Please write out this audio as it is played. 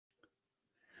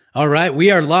All right,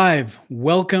 we are live.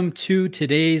 Welcome to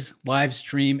today's live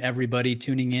stream, everybody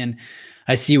tuning in.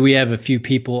 I see we have a few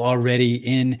people already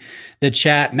in the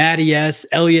chat. Maddie S,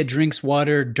 Elliot drinks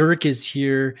water, Dirk is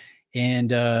here,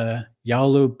 and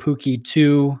Yalu Pookie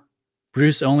 2.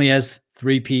 Bruce only has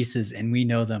 3 pieces, and we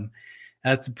know them.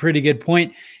 That's a pretty good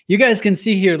point. You guys can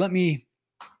see here, let me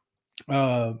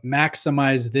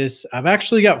maximize this. I've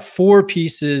actually got 4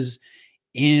 pieces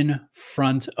in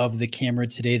front of the camera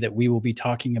today that we will be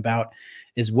talking about,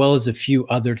 as well as a few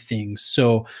other things.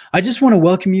 So I just want to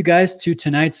welcome you guys to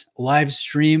tonight's live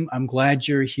stream. I'm glad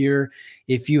you're here.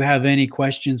 If you have any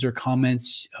questions or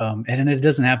comments, and it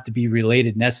doesn't have to be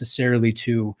related necessarily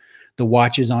to the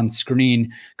watches on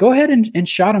screen, go ahead and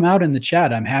shout them out in the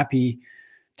chat. I'm happy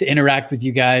to interact with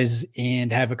you guys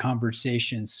and have a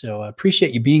conversation. So I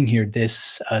appreciate you being here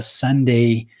this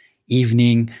Sunday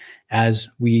evening as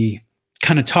we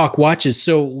kind of talk watches.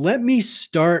 So let me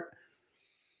start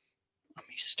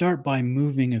by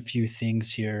moving a few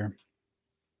things here,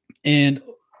 and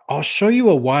I'll show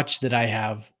you a watch that I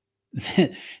have.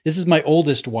 This is my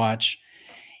oldest watch,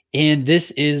 and this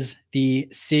is the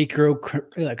Seiko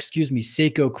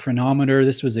chronometer.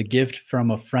 This was a gift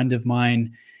from a friend of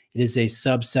mine. It is a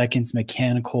sub-seconds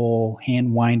mechanical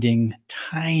hand winding,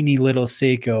 tiny little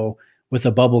Seiko with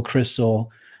a bubble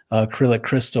crystal, acrylic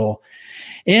crystal.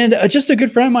 And just a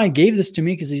good friend of mine gave this to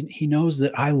me because he knows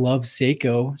that I love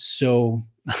Seiko. So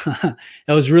that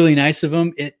was really nice of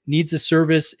him. It needs a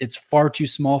service. It's far too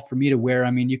small for me to wear.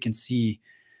 I mean, you can see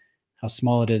how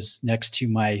small it is next to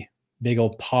my big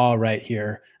old paw right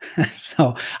here.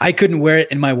 So I couldn't wear it,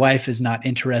 and my wife is not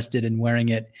interested in wearing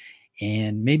it.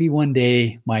 And maybe one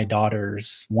day my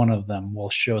daughters, one of them, will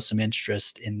show some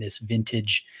interest in this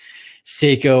vintage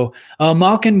Seiko.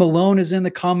 Malkin Malone is in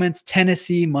the comments.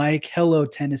 Tennessee Mike. Hello,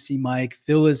 Tennessee Mike.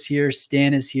 Phil is here.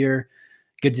 Stan is here.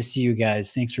 Good to see you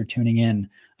guys. Thanks for tuning in.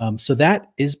 So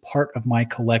that is part of my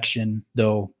collection,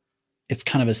 though it's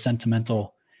kind of a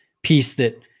sentimental piece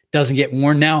that doesn't get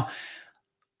worn. Now,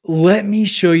 let me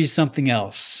show you something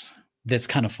else that's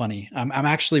kind of funny. I'm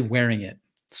actually wearing it.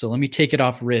 So let me take it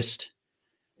off wrist,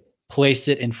 place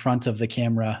it in front of the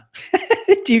camera.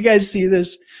 Do you guys see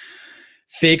this?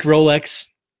 Fake Rolex.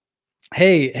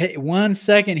 Hey, 1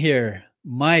 second here.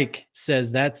 Mike says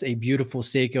that's a beautiful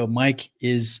Seiko. Mike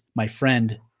is my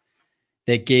friend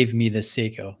that gave me this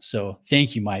Seiko. So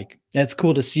thank you, Mike. That's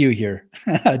cool to see you here.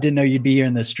 I didn't know you'd be here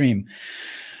in the stream.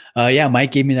 Yeah,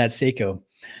 Mike gave me that Seiko.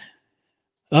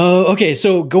 Okay,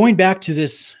 so going back to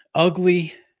this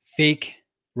ugly fake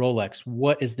Rolex,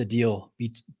 what is the deal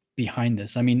behind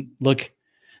this? I mean, look,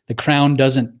 the crown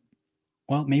doesn't.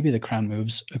 Well, maybe the crown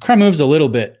moves. The crown moves a little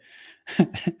bit.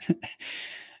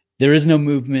 There is no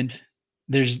movement.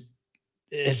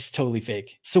 It's totally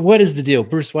fake. So what is the deal?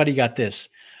 Bruce, why do you got this?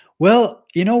 Well,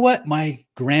 you know what? My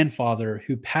grandfather,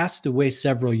 who passed away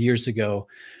several years ago,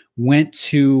 went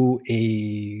to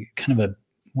a kind of a,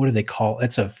 what do they call it?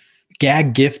 It's a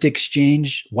gag gift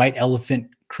exchange, white elephant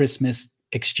Christmas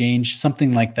exchange,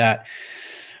 something like that,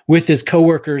 with his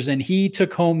coworkers, and he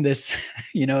took home this,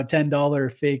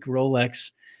 $10 fake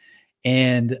Rolex.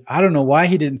 And I don't know why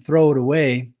he didn't throw it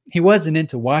away. He wasn't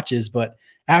into watches, but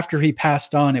after he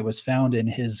passed on, it was found in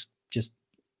his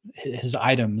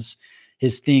items,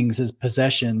 his things, his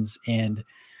possessions. And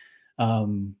a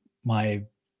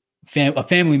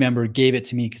family member gave it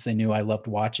to me because they knew I loved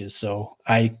watches. So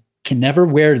I can never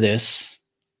wear this,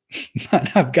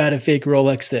 but I've got a fake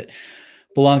Rolex that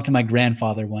belonged to my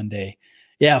grandfather one day.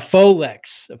 Yeah,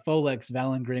 Folex,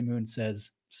 Valen Grey Moon says.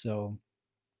 So,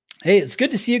 hey, it's good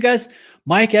to see you guys.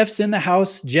 Mike F's in the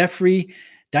house. Jeffrey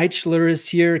Deichler is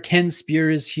here. Ken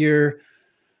Spear is here.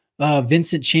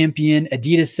 Vincent Champion,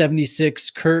 Adidas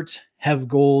 76, Kurt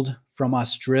Hevgold from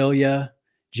Australia,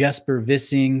 Jesper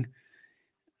Vissing.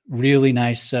 Really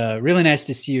nice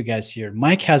to see you guys here.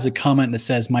 Mike has a comment that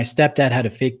says, my stepdad had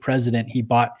a fake president he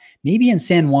bought maybe in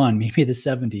San Juan, maybe the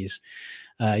 70s.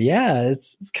 Yeah,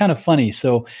 it's kind of funny.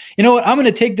 So, you know what? I'm going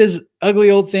to take this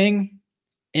ugly old thing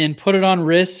and put it on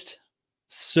wrist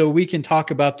so we can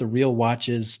talk about the real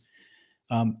watches.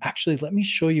 Actually, let me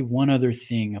show you one other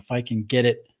thing. If I can get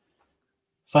it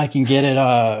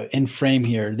in frame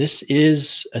here. This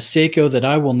is a Seiko that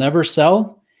I will never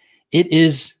sell. It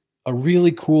is a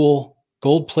really cool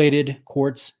gold-plated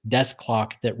quartz desk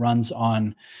clock that runs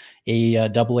on a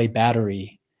AA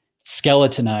battery,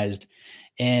 skeletonized.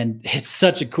 And it's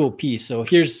such a cool piece. So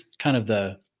here's kind of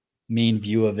the main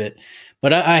view of it.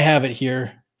 But I have it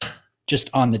here just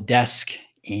on the desk.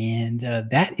 And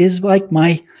that is like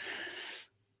my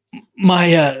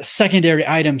secondary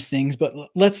items things. But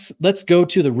let's go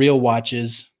to the real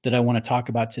watches that I want to talk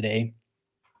about today.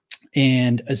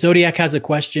 And Zodiac has a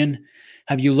question.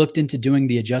 Have you looked into doing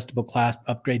the adjustable clasp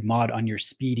upgrade mod on your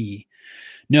Speedy?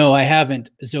 No, I haven't,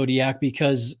 Zodiac,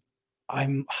 because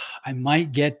I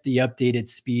might get the updated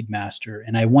Speedmaster,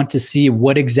 and I want to see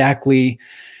what exactly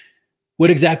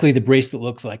the bracelet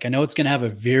looks like. I know it's going to have a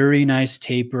very nice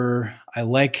taper. I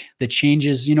like the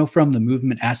changes, from the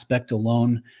movement aspect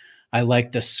alone. I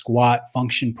like the squat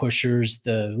function pushers,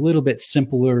 the little bit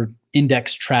simpler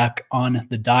index track on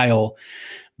the dial.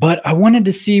 But I wanted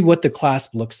to see what the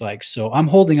clasp looks like. So I'm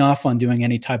holding off on doing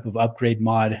any type of upgrade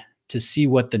mod to see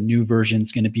what the new version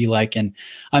is going to be like. And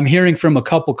I'm hearing from a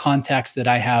couple contacts that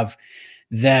I have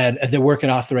that work at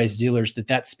authorized dealers that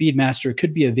Speedmaster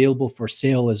could be available for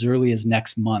sale as early as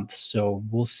next month. So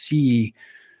we'll see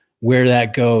where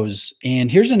that goes.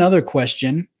 And here's another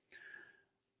question.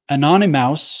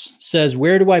 Anonymous says,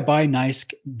 where do I buy nice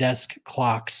desk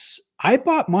clocks? I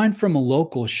bought mine from a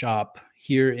local shop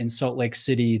here in Salt Lake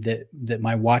City that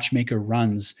my watchmaker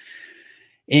runs.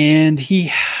 And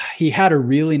he had a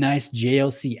really nice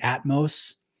JLC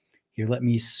Atmos. Here, let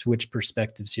me switch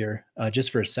perspectives here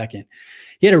just for a second.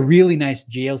 He had a really nice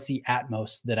JLC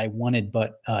Atmos that I wanted,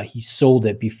 but he sold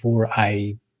it before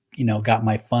I, got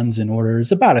my funds in order.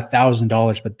 It's about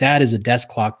 $1,000, but that is a desk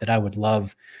clock that I would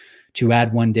love to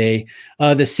add one day.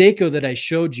 The Seiko that I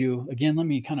showed you, again, let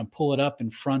me kind of pull it up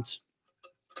in front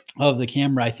of the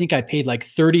camera. I think I paid like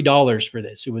 $30 for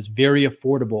this. It was very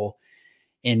affordable,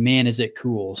 and man, is it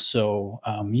cool. So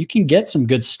you can get some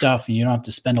good stuff and you don't have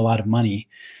to spend a lot of money.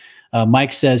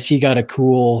 Mike says he got a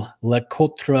cool Le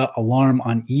Coultre alarm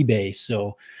on eBay.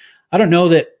 So I don't know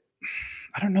that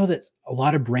a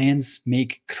lot of brands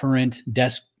make current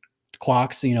desk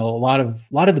clocks. A lot of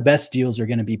the best deals are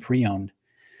going to be pre-owned.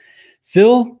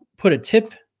 Phil put a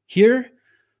tip here,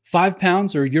 5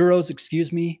 pounds or euros,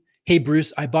 excuse me. Hey,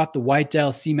 Bruce, I bought the white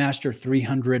dial Seamaster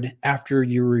 300 after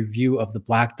your review of the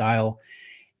black dial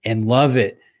and love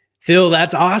it. Phil,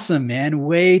 that's awesome, man.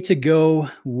 Way to go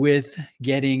with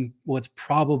getting what's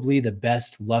probably the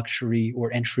best luxury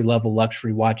or entry-level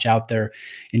luxury watch out there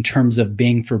in terms of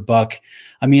bang for buck.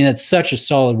 I mean, it's such a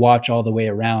solid watch all the way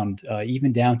around,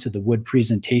 even down to the wood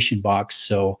presentation box.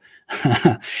 So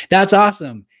that's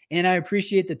awesome. And I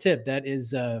appreciate the tip.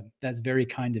 That's very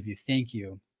kind of you. Thank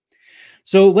you.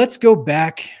 So let's go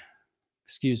back.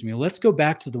 Let's go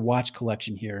back to the watch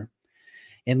collection here.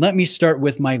 And let me start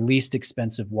with my least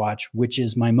expensive watch, which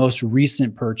is my most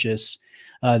recent purchase.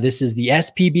 This is the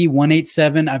SPB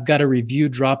 187. I've got a review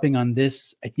dropping on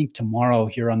this, I think tomorrow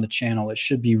here on the channel. It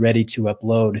should be ready to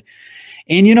upload.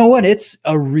 And you know what? It's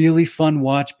a really fun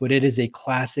watch, but it is a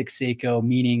classic Seiko,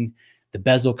 meaning the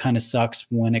bezel kind of sucks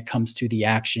when it comes to the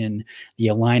action. The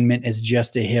alignment is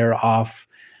just a hair off.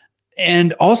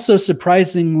 And also,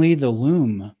 surprisingly, the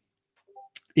loom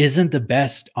isn't the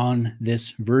best on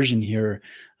this version here.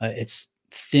 It's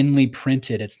thinly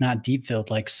printed. It's not deep filled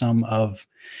like some of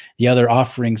the other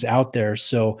offerings out there.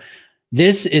 So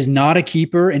this is not a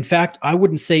keeper. In fact, I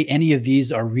wouldn't say any of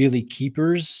these are really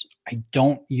keepers. I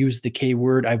don't use the K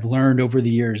word. I've learned over the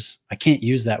years, I can't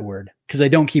use that word because I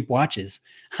don't keep watches.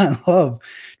 I love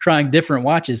trying different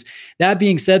watches. That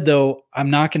being said, though, I'm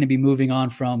not going to be moving on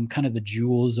from kind of the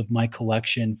jewels of my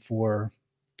collection for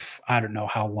I don't know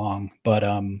how long, but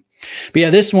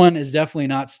yeah, this one is definitely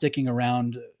not sticking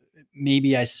around.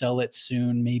 Maybe I sell it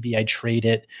soon. Maybe I trade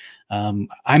it.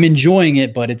 I'm enjoying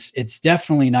it, but it's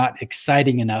definitely not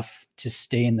exciting enough to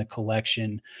stay in the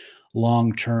collection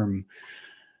long term.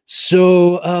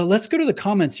 So let's go to the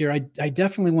comments here. I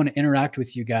definitely want to interact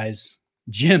with you guys.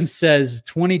 Jim says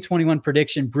 2021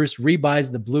 prediction, Bruce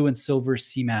rebuys the blue and silver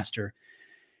Seamaster.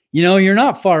 You're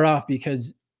not far off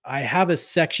because I have a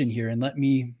section here, and let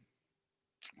me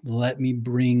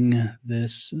bring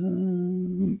this.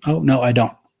 Oh, no, I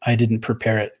don't. I didn't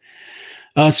prepare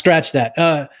it. Scratch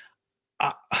that.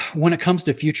 When it comes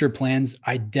to future plans,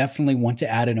 I definitely want to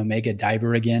add an Omega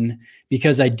diver again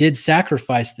because I did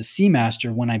sacrifice the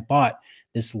Seamaster when I bought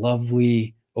this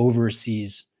lovely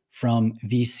overseas from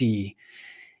VC.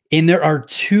 And there are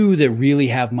two that really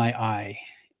have my eye.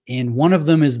 And one of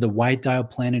them is the white dial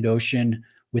Planet Ocean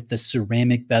with the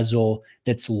ceramic bezel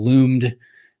that's loomed.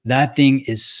 That thing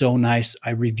is so nice.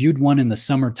 I reviewed one in the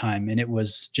summertime and it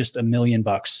was just $1 million.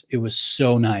 It was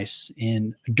so nice.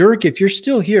 And Dirk, if you're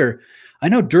still here, I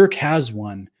know Dirk has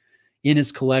one in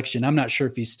his collection. I'm not sure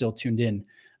if he's still tuned in.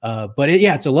 But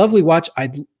it's a lovely watch.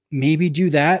 I'd maybe do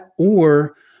that.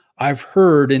 Or I've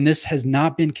heard, and this has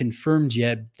not been confirmed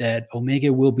yet, that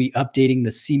Omega will be updating the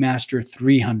Seamaster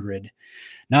 300.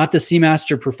 Not the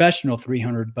Seamaster Professional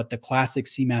 300, but the classic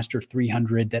Seamaster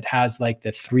 300 that has like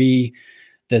the three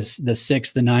the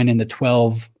 6, the 9, and the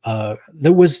 12.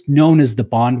 That was known as the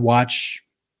Bond watch.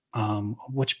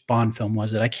 Which Bond film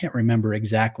was it? I can't remember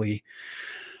exactly.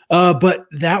 But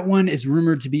that one is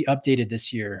rumored to be updated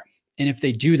this year. And if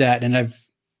they do that, and I've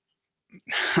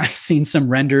seen some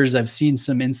renders, I've seen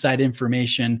some inside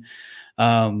information.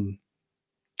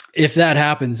 If that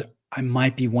happens, I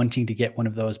might be wanting to get one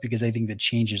of those because I think the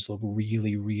changes look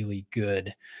really, really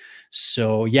good.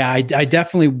 So yeah, I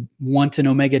definitely want an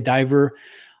Omega Diver.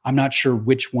 I'm not sure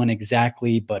which one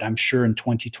exactly, but I'm sure in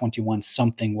 2021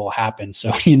 something will happen.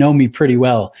 So you know me pretty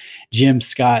well, Jim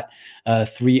Scott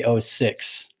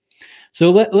 306.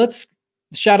 So let's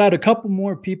shout out a couple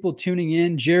more people tuning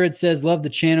in. Jared says, love the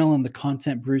channel and the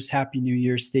content, Bruce. Happy New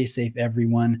Year. Stay safe,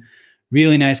 everyone.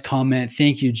 Really nice comment.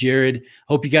 Thank you, Jared.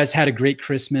 Hope you guys had a great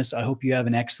Christmas. I hope you have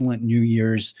an excellent New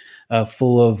Year's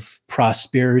full of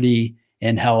prosperity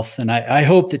and health. And I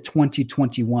hope that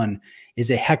 2021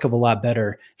 is a heck of a lot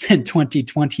better than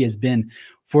 2020 has been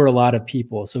for a lot of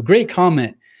people. So great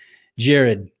comment,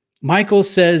 Jared. Michael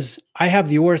says, I have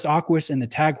the Oris Aquas and the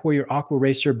Tag Heuer Aqua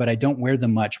Racer, but I don't wear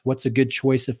them much. What's a good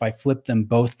choice if I flip them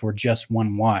both for just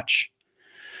one watch?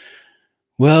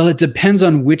 Well, it depends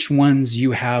on which ones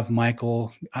you have,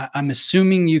 Michael. I'm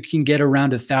assuming you can get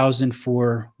around $1,000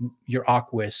 for your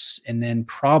Aquas, and then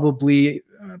probably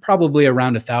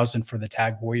around $1,000 for the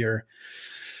Tag Heuer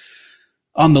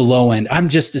on the low end. I'm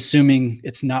just assuming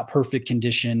it's not perfect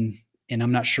condition, and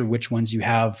I'm not sure which ones you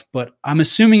have, but I'm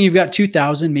assuming you've got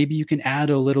 2,000. Maybe you can add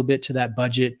a little bit to that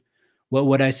budget. What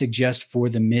would I suggest for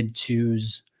the mid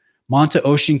twos? Manta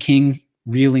Ocean King,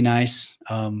 really nice.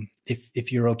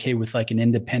 If you're okay with like an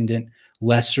independent,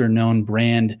 lesser known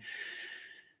brand.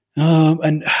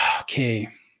 And okay,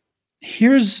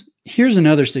 here's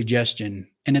another suggestion,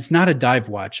 and it's not a dive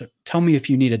watch. Tell me if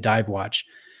you need a dive watch,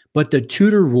 but the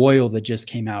Tudor Royal that just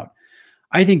came out,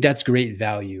 I think that's great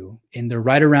value. And they're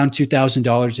right around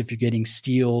 $2,000 if you're getting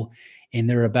steel, and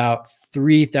they're about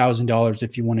 $3,000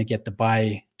 if you want to get the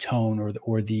bi-tone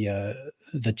or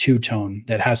the two-tone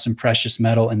that has some precious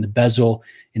metal in the bezel,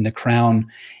 in the crown,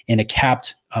 and a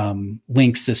capped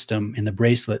link system in the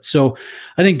bracelet. So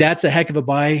I think that's a heck of a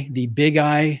buy. The Big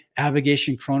Eye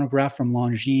Avigation chronograph from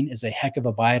Longines is a heck of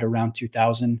a buy at around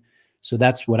 $2,000. So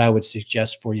that's what I would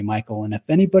suggest for you, Michael. And if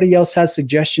anybody else has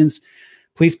suggestions,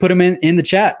 please put them in the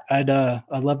chat. I'd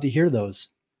love to hear those.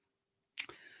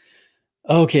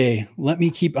 Okay,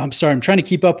 I'm sorry, I'm trying to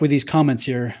keep up with these comments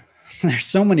here. There's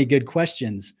so many good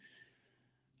questions.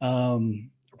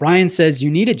 Ryan says, you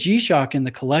need a G-Shock in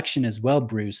the collection as well,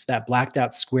 Bruce. That blacked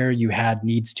out square you had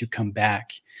needs to come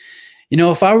back. You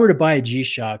know, if I were to buy a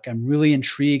G-Shock, I'm really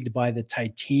intrigued by the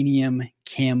titanium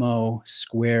camo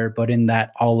square, but in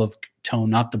that olive tone,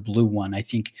 not the blue one. I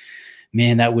think,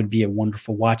 man, that would be a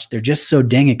wonderful watch. They're just so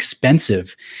dang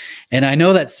expensive. And I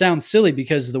know that sounds silly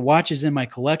because the watches in my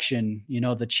collection, you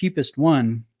know, the cheapest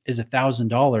one is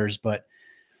 $1,000, but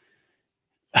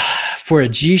for a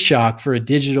G-Shock, for a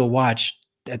digital watch,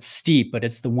 that's steep, but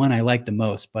it's the one I like the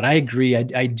most. But I agree,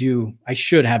 I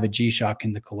should have a G-Shock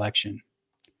in the collection.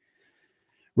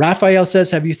 Raphael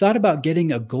says, have you thought about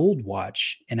getting a gold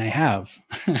watch? And I have.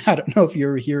 I don't know if you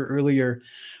were here earlier,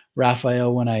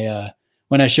 Raphael, when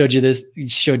I showed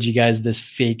you guys this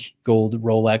fake gold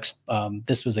Rolex.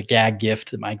 This was a gag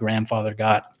gift that my grandfather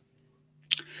got.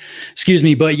 Excuse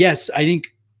me. But yes, I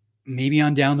think maybe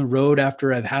on down the road,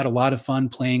 after I've had a lot of fun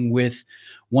playing with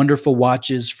wonderful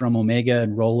watches from Omega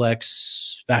and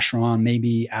Rolex, Vacheron,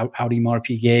 maybe Audemars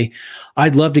Piguet,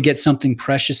 I'd love to get something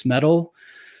precious metal.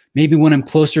 Maybe when I'm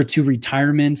closer to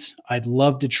retirement, I'd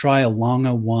love to try a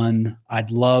Lange one. I'd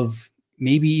love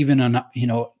maybe even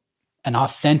an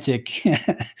authentic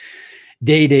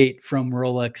day date from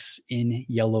Rolex in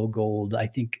yellow gold. I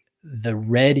think the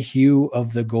red hue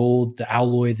of the gold, the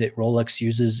alloy that Rolex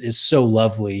uses, is so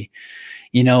lovely,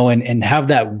 you know, and have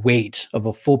that weight of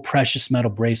a full precious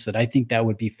metal bracelet. I think that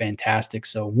would be fantastic.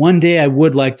 So one day I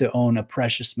would like to own a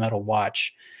precious metal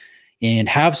watch and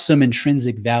have some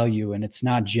intrinsic value. And it's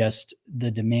not just the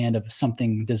demand of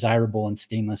something desirable in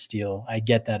stainless steel. I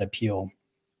get that appeal.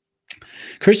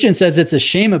 Christian says, it's a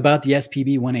shame about the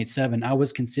SPB 187. I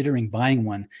was considering buying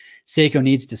one. Seiko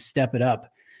needs to step it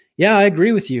up. Yeah, I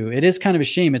agree with you. It is kind of a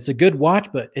shame. It's a good watch,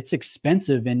 but it's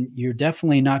expensive, and you're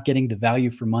definitely not getting the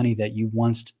value for money that you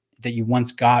once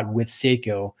got with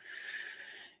Seiko.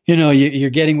 You know, you're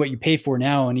getting what you pay for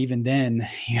now, and even then,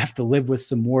 you have to live with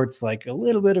some warts, like a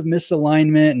little bit of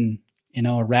misalignment and, you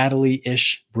know, a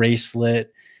rattly-ish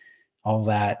bracelet, all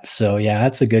that. So yeah,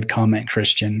 that's a good comment,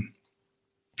 Christian.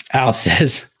 Al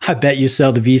says, I bet you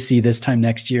sell the VC this time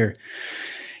next year.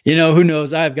 You know, who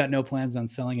knows? I've got no plans on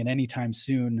selling it anytime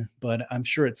soon, but I'm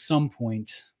sure at some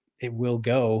point it will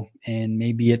go, and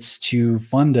maybe it's to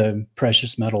fund a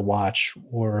precious metal watch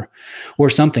or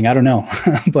something. I don't know,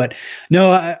 but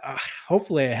no.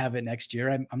 Hopefully, I have it next year.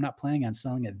 I'm not planning on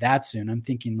selling it that soon. I'm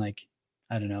thinking like,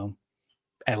 I don't know,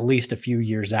 at least a few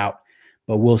years out,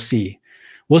 but we'll see.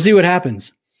 We'll see what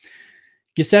happens.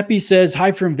 Giuseppe says,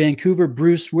 hi from Vancouver.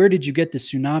 Bruce, where did you get the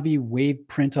tsunami wave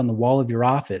print on the wall of your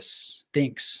office?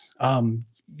 Thanks.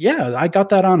 Yeah, I got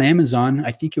that on Amazon.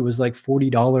 I think it was like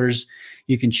 $40.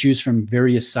 You can choose from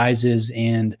various sizes.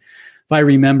 And if I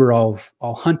remember, I'll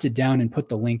hunt it down and put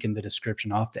the link in the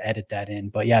description. I'll have to edit that in.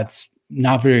 But yeah, it's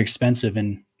not very expensive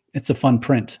and it's a fun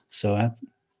print. So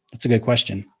that's a good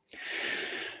question.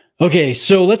 Okay,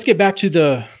 so let's get back to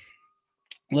the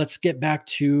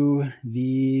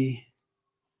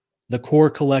core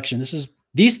collection.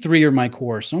 These three are my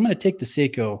core. So I'm going to take the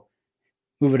Seiko,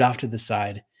 move it off to the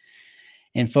side,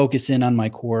 and focus in on my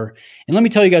core. And let me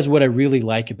tell you guys what I really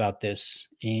like about this.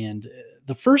 And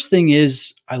the first thing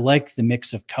is I like the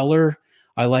mix of color.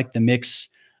 I like the mix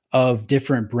of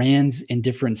different brands and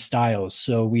different styles.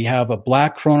 So we have a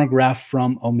black chronograph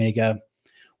from Omega.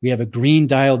 We have a green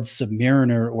dialed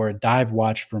Submariner or a dive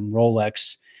watch from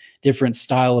Rolex, different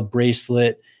style of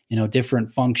bracelet, different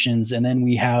functions. And then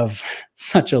we have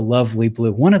such a lovely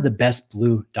blue, one of the best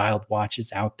blue dialed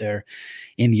watches out there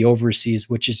in the overseas,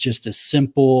 which is just a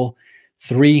simple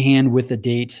 3-hand with a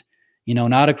date,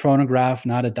 not a chronograph,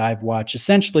 not a dive watch.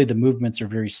 Essentially, the movements are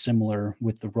very similar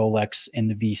with the Rolex and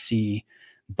the VC.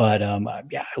 But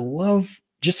yeah, I love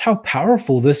just how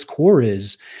powerful this core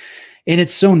is. And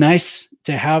it's so nice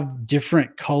to have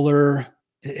different color,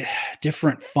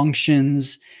 different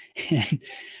functions. And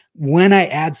when I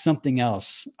add something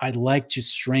else, I'd like to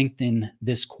strengthen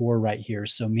this core right here.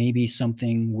 So maybe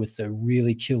something with a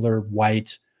really killer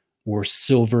white or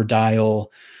silver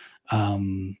dial. I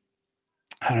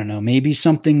don't know, maybe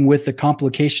something with a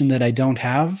complication that I don't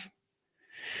have.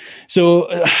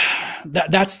 So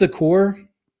that's the core.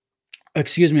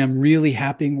 Excuse me, I'm really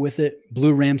happy with it.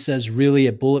 Blue Ram says, really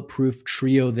a bulletproof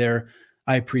trio there.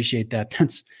 I appreciate that.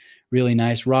 That's really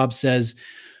nice. Rob says,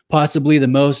 possibly the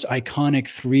most iconic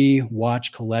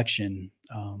 3-watch collection.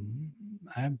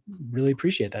 I really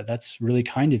appreciate that. That's really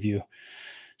kind of you.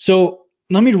 So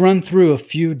let me run through a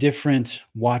few different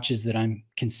watches that I'm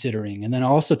considering. And then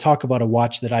I'll also talk about a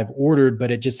watch that I've ordered,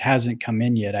 but it just hasn't come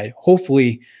in yet. I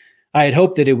had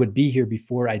hoped that it would be here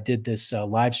before I did this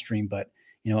live stream, but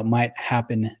it might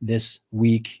happen this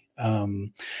week.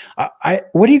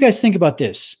 What do you guys think about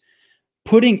this?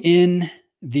 Putting in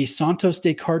the Santos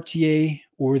de Cartier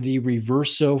or the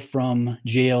Reverso from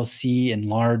JLC in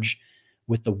large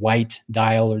with the white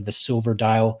dial or the silver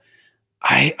dial.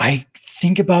 I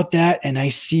think about that and I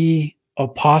see a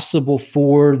possible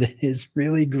 4 that is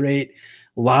really great,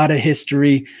 a lot of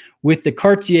history. With the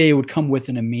Cartier, it would come with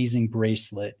an amazing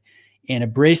bracelet, and a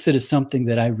bracelet is something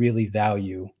that I really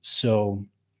value. So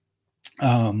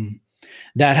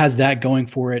that has that going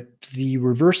for it. The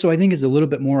Reverso, I think, is a little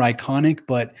bit more iconic,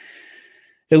 but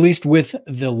at least with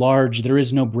the large, there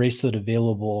is no bracelet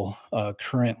available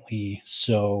currently.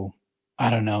 So I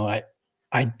don't know.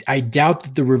 I doubt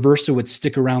that the Reverso would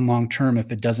stick around long term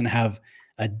if it doesn't have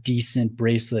a decent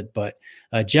bracelet. But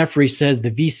Jeffrey says the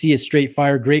VC is straight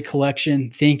fire, great collection.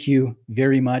 Thank you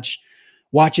very much.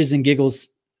 Watches and Giggles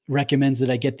recommends that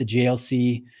I get the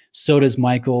JLC. So does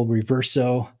Michael.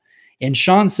 Reverso. And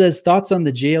Sean says thoughts on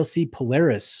the JLC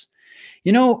Polaris.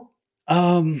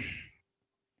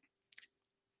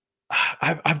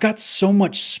 I've got so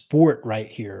much sport right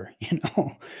here, a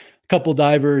couple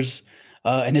divers,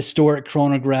 an historic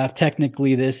chronograph.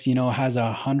 Technically this, has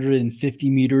 150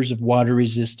 meters of water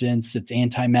resistance. It's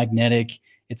anti-magnetic.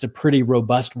 It's a pretty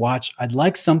robust watch. I'd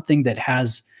like something that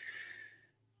has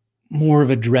more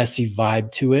of a dressy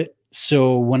vibe to it.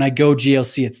 So when I go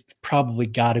GLC, it's probably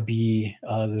got to be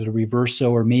the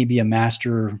Reverso or maybe a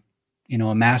master,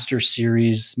 a master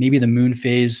series, maybe the Moon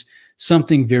Phase,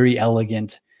 something very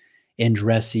elegant and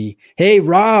dressy. Hey,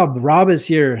 Rob is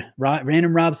here.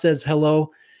 Random Rob says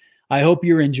hello. I hope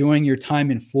you're enjoying your time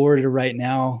in Florida right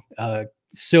now,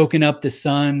 soaking up the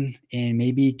sun and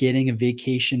maybe getting a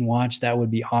vacation watch. That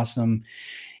would be awesome.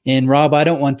 And Rob, I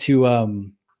don't want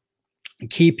to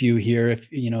keep you here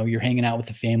if you're hanging out with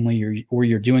the family or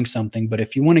you're doing something, but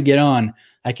if you want to get on,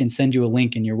 I can send you a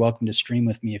link and you're welcome to stream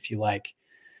with me if you like.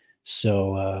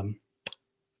 So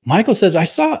Michael says, I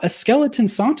saw a skeleton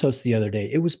Santos the other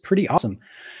day. It was pretty awesome.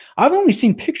 I've only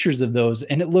seen pictures of those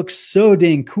and it looks so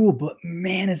dang cool, but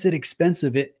man, is it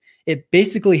expensive. It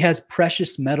basically has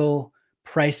precious metal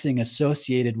pricing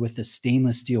associated with a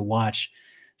stainless steel watch.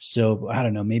 So I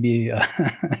don't know, maybe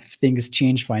if things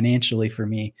change financially for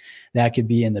me, that could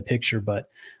be in the picture. But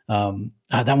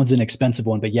that one's an expensive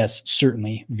one. But yes,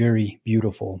 certainly very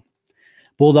beautiful.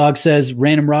 Bulldog says,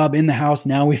 Random Rob in the house.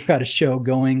 Now we've got a show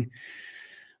going.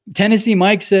 Tennessee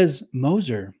Mike says,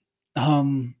 Moser.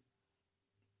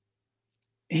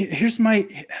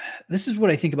 This is what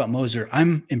I think about Moser.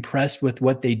 I'm impressed with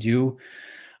what they do.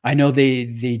 I know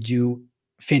they do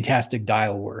fantastic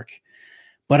dial work,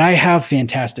 but I have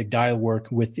fantastic dial work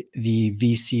with the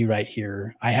VC right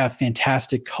here. I have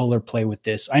fantastic color play with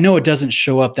this. I know it doesn't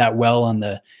show up that well on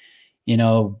the,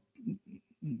 the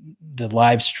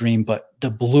live stream, but the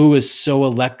blue is so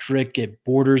electric. It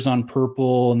borders on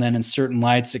purple. And then in certain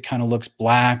lights, it kind of looks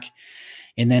black.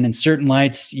 And then in certain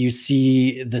lights, you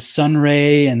see the sun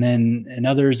ray, and then in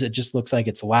others, it just looks like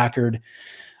it's lacquered.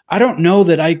 I don't know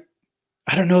that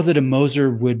a Moser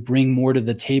would bring more to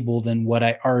the table than what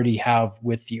I already have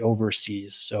with the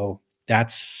Overseas. So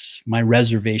that's my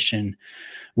reservation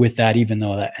with that, even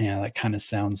though that kind of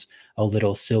sounds a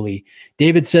little silly.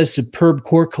 David says, superb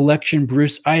core collection,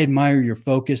 Bruce. I admire your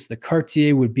focus. The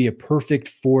Cartier would be a perfect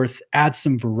fourth. Add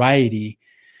some variety,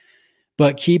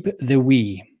 but keep the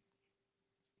wee.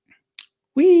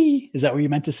 Wee, is that what you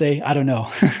meant to say? I don't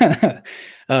know.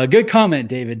 Good comment,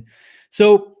 David.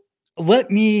 So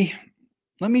let me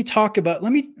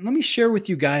share with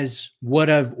you guys what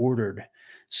I've ordered.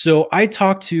 So I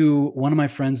talked to one of my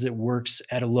friends that works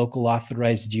at a local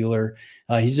authorized dealer.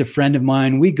 He's a friend of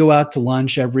mine. We go out to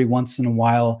lunch every once in a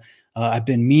while. I've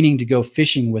been meaning to go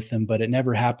fishing with him, but it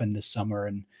never happened this summer.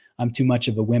 And I'm too much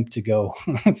of a wimp to go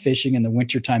fishing in the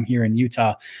wintertime here in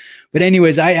Utah. But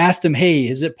anyways, I asked him, hey,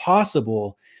 is it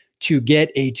possible to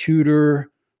get a Tudor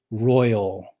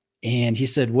Royal? And he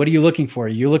said, what are you looking for?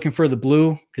 You're looking for the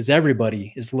blue? Because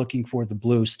everybody is looking for the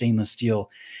blue stainless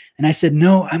steel. And I said,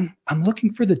 no, I'm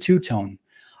looking for the two-tone.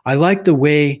 I like the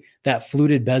way that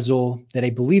fluted bezel that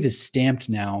I believe is stamped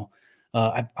now.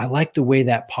 I like the way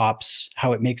that pops,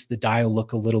 how it makes the dial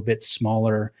look a little bit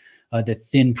smaller, the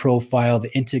thin profile,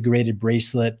 the integrated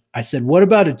bracelet. I said, what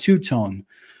about a two-tone?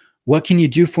 What can you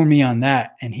do for me on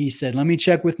that? And he said, let me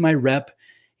check with my rep.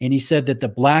 And he said that the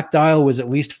black dial was at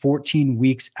least 14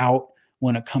 weeks out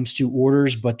when it comes to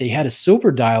orders, but they had a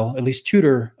silver dial, at least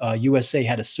Tudor USA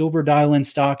had a silver dial in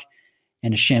stock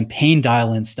and a champagne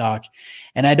dial in stock.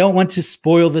 And I don't want to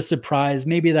spoil the surprise.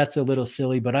 Maybe that's a little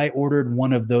silly, but I ordered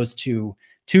one of those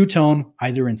two-tone,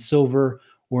 either in silver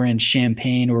or in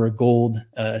champagne or a gold,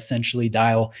 essentially,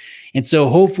 dial. And so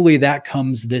hopefully that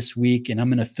comes this week, and I'm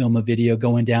going to film a video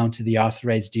going down to the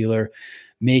authorized dealer,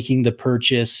 making the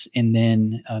purchase, and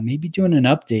then maybe doing an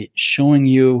update showing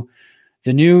you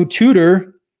the new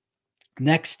Tudor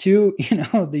next to,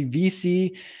 the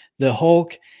VC, the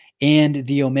Hulk, and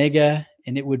the Omega.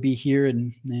 And it would be here,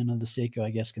 and the Seiko, I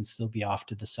guess, can still be off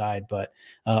to the side. But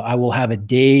I will have a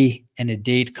day and a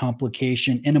date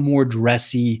complication and a more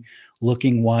dressy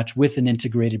looking watch with an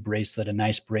integrated bracelet, a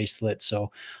nice bracelet.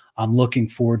 So I'm looking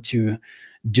forward to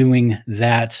doing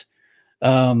that.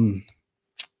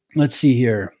 Let's see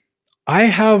here.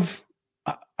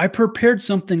 I prepared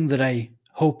something that I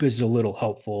hope is a little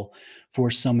helpful for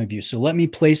some of you. So let me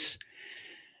place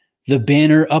the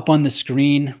banner up on the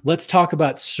screen. Let's talk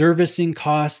about servicing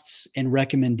costs and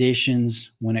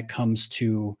recommendations when it comes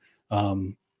to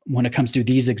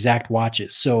these exact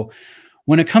watches. So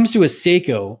when it comes to a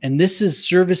Seiko, and this is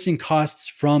servicing costs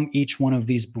from each one of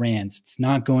these brands, it's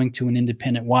not going to an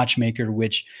independent watchmaker,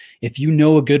 which if you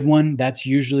know a good one, that's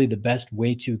usually the best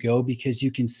way to go because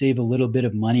you can save a little bit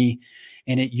of money,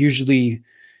 and it usually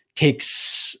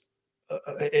takes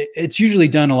it's usually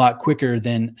done a lot quicker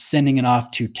than sending it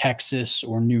off to Texas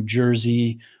or New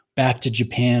Jersey, back to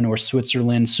Japan or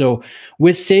Switzerland. So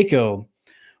with Seiko,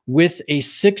 with a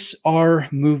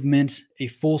 6R movement, a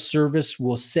full service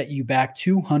will set you back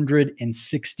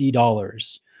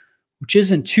 $260, which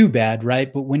isn't too bad,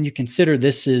 right? But when you consider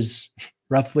this is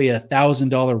roughly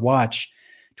 $1,000 watch,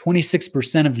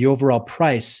 26% of the overall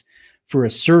price for a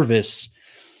service,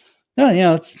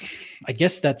 I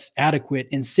guess that's adequate.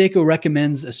 And Seiko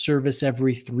recommends a service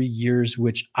every 3 years,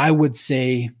 which I would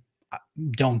say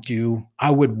don't do.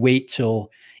 I would wait till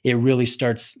it really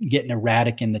starts getting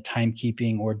erratic in the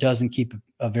timekeeping or doesn't keep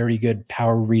a very good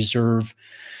power reserve.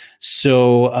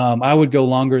 So I would go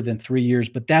longer than 3 years,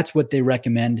 but that's what they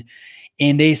recommend.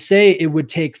 And they say it would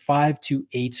take 5 to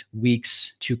 8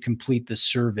 weeks to complete the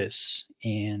service.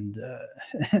 And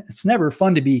it's never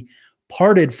fun to be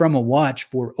parted from a watch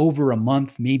for over a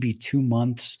month, maybe 2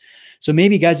 months. So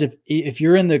maybe guys, if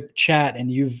you're in the chat and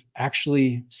you've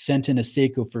actually sent in a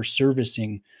Seiko for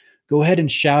servicing, go ahead and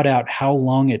shout out how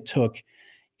long it took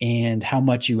and how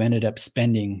much you ended up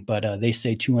spending, but they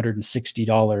say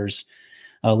 $260.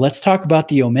 Let's talk about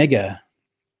the Omega.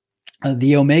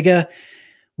 The Omega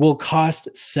will cost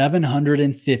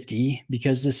 $750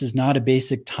 because this is not a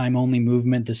basic time-only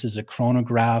movement. This is a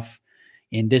chronograph,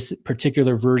 and this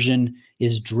particular version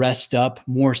is dressed up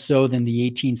more so than the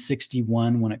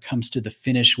 1861 when it comes to the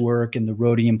finish work and the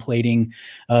rhodium plating,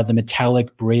 the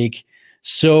metallic brake.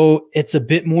 So it's a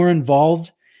bit more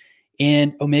involved,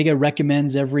 and Omega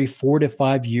recommends every 4 to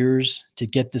 5 years to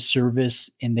get the service,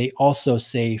 and they also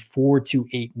say 4 to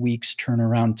 8 weeks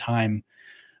turnaround time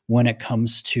when it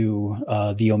comes to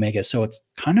the Omega. So it's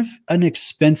kind of an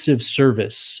expensive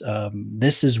service.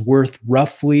 This is worth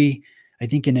roughly, I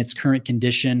think in its current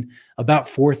condition, about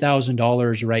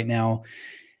 $4,000 right now.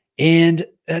 And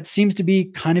that seems to be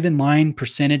kind of in line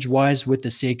percentage-wise with the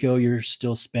Seiko. You're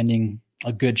still spending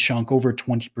a good chunk, over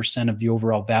 20% of the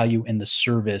overall value in the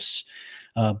service,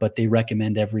 but they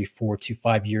recommend every 4 to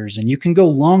 5 years. And you can go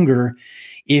longer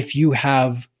if you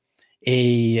have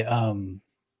a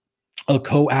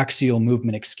coaxial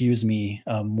movement,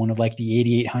 one of like the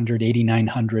 8800,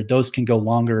 8900, those can go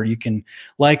longer. You can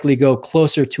likely go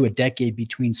closer to a decade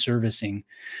between servicing.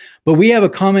 But we have a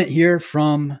comment here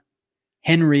from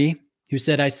Henry who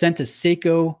said, I sent a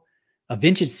Seiko, a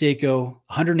vintage Seiko,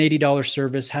 $180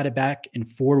 service, had it back in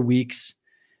 4 weeks.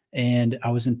 And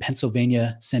I was in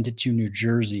Pennsylvania, sent it to New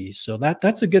Jersey. So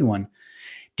that's a good one.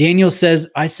 Daniel says,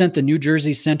 I sent the New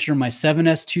Jersey Center my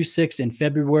 7S26 in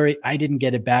February. I didn't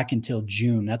get it back until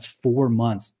June. That's 4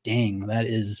 months. Dang, that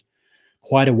is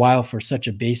quite a while for such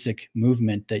a basic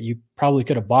movement that you probably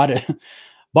could have bought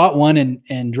one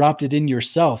and dropped it in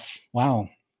yourself. Wow.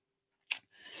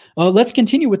 Let's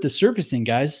continue with the servicing,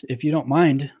 guys. If you don't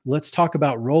mind, let's talk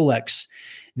about Rolex.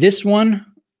 This one,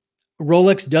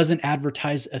 Rolex doesn't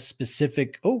advertise a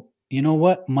specific, oh, you know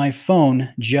what? My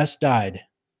phone just died.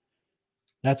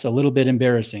 That's a little bit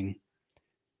embarrassing.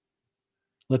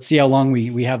 Let's see how long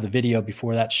we have the video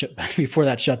before that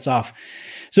shuts off.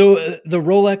 So the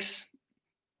Rolex,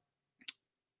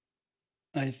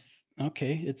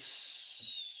 okay,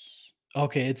 it's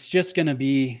just going to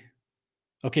be,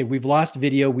 okay, we've lost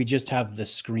video. We just have the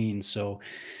screen. So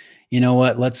you know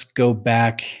what? Let's go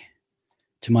back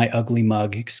to my ugly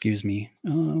mug, excuse me,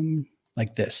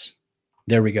 like this.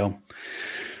 There we go.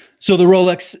 So the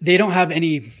Rolex, they don't have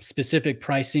any specific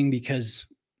pricing because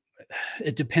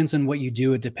it depends on what you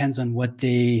do. It depends on what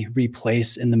they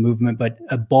replace in the movement, but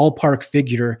a ballpark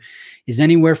figure is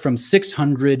anywhere from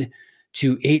 $600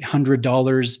 to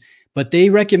 $800, but they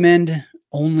recommend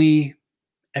only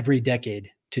every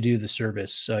decade to do the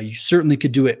service. You certainly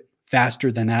could do it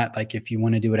faster than that. Like if you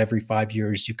want to do it every 5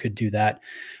 years, you could do that.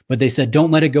 But they said, don't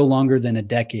let it go longer than a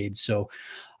decade. So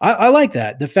I like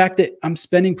that. The fact that I'm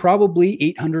spending probably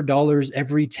 $800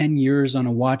 every 10 years on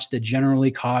a watch that generally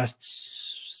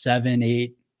costs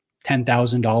 $7,000,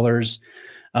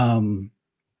 $8,000,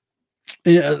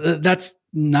 $10,000. That's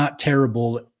not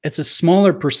terrible. It's a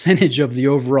smaller percentage of the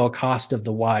overall cost of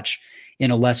the watch in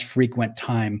a less frequent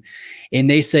time. And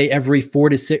they say every 4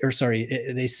 to 6, or sorry,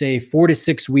 they say 4 to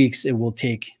 6 weeks it will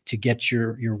take to get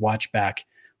your watch back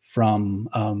from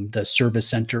the service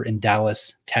center in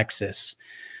Dallas, Texas.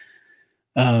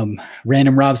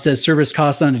 Random Rob says service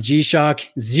cost on a G-Shock,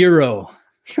 $0.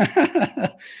 I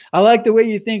like the way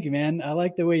you think, man. I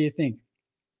like the way you think.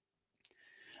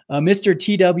 Mr.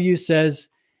 TW says,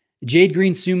 Jade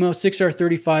Green Sumo,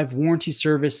 6R35 warranty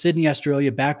service, Sydney,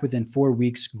 Australia, back within 4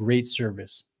 weeks. Great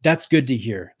service. That's good to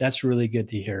hear. That's really good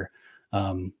to hear.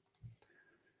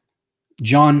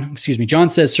 John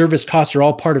says service costs are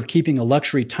all part of keeping a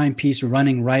luxury timepiece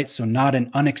running right, so not an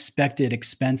unexpected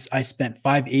expense. I spent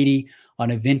 $580 on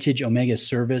a vintage Omega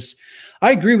service.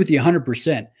 I agree with you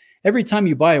 100%. Every time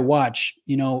you buy a watch,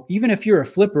 you know, even if you're a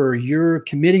flipper, you're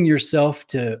committing yourself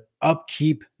to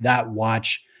upkeep that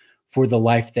watch for the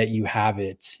life that you have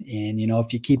it. And, you know,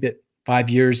 if you keep it 5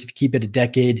 years, if you keep it a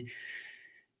decade,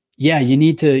 yeah, you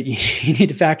need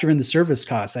to factor in the service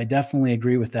costs. I definitely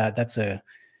agree with that. That's a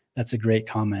great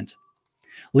comment.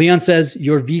 Leon says,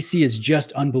 your VC is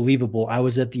just unbelievable. I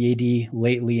was at the AD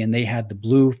lately and they had the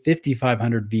blue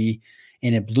 5500V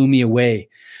and it blew me away.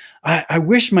 I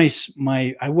wish if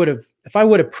I would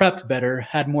have prepped better,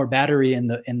 had more battery in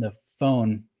the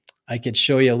phone, I could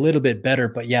show you a little bit better.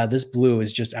 But yeah, this blue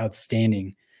is just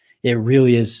outstanding. It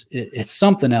really is. It's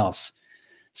something else.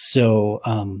 So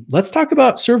let's talk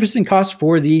about servicing costs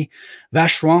for the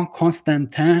Vacheron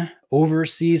Constantin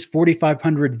Overseas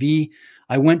 4500V.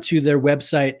 I went to their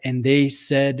website and they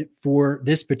said for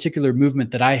this particular movement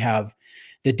that I have,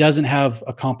 that doesn't have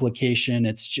a complication,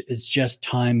 it's just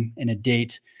time and a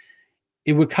date,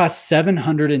 it would cost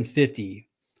 $750.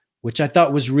 which I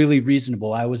thought was really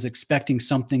reasonable. I was expecting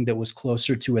something that was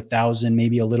closer to 1,000,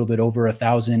 maybe a little bit over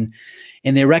 1,000.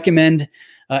 And they recommend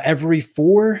every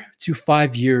 4 to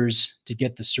 5 years to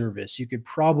get the service. You could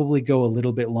probably go a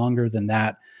little bit longer than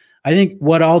that. I think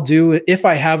what I'll do if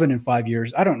I have it in 5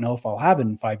 years, I don't know if I'll have it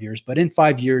in 5 years, but in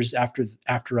 5 years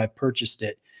after I purchased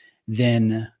it,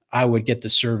 then I would get the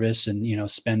service and, you know,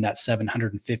 spend that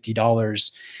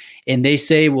 $750. And they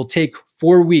say it will take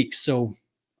 4 weeks. So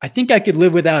I think I could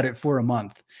live without it for a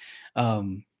month.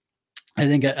 I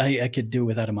think I could do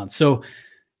without a month. So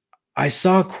I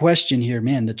saw a question here.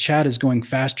 Man, the chat is going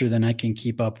faster than I can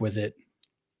keep up with it.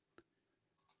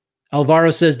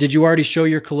 Alvaro says, did you already show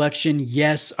your collection?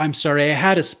 Yes. I'm sorry. I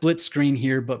had a split screen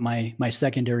here, but my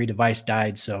secondary device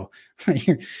died. So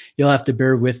you'll have to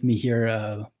bear with me here.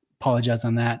 Apologize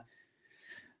on that.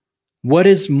 What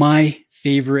is my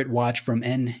favorite watch from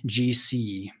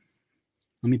NGC?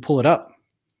 Let me pull it up.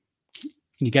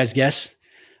 Can you guys guess?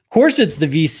 Of course it's the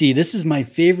VC. This is my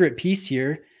favorite piece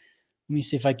here. Let me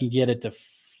see if I can get it to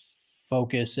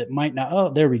focus. It might not. Oh,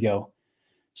 there we go.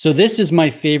 So this is my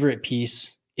favorite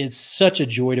piece. It's such a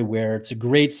joy to wear. It's a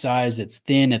great size. It's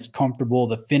thin. It's comfortable.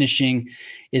 The finishing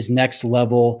is next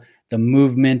level. The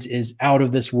movement is out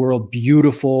of this world.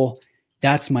 Beautiful.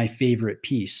 That's my favorite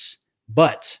piece.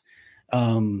 But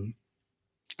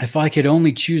if I could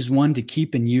only choose one to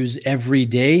keep and use every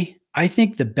day, I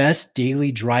think the best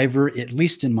daily driver, at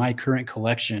least in my current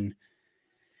collection,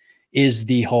 is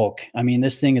the Hulk. I mean,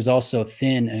 this thing is also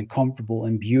thin and comfortable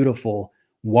and beautiful,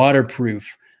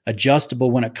 waterproof,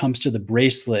 adjustable when it comes to the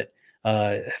bracelet.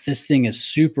 This thing is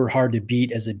super hard to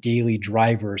beat as a daily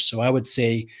driver. So I would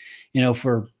say, you know,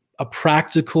 for a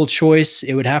practical choice,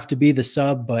 it would have to be the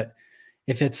Sub. But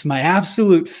if it's my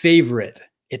absolute favorite,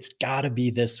 it's got to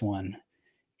be this one.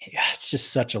 Yeah, it's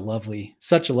just such a lovely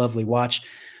watch.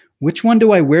 Which one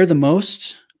do I wear the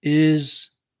most is,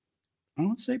 I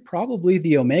would say probably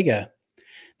the Omega,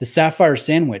 the Sapphire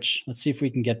Sandwich. Let's see if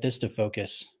we can get this to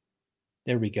focus.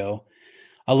 There we go.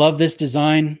 I love this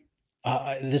design.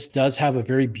 This does have a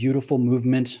very beautiful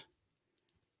movement.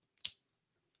 I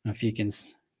don't know if you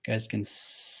guys can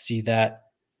see that.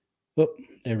 Oh,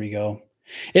 there we go.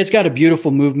 It's got a beautiful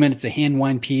movement. It's a hand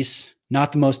wind piece,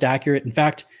 not the most accurate. In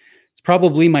fact, it's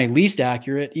probably my least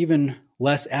accurate, even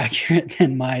less accurate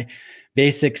than my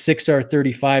basic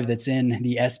 6R35 that's in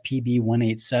the SPB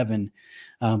 187.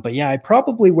 But yeah, I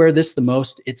probably wear this the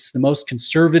most. It's the most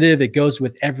conservative. It goes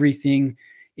with everything.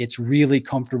 It's really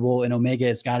comfortable, and Omega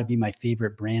has got to be my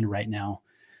favorite brand right now.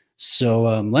 So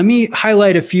let me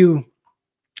highlight a few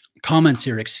comments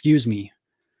here. Excuse me.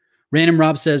 Random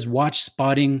Rob says, watch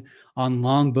spotting on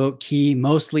Longboat Key,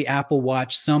 mostly Apple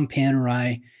Watch, some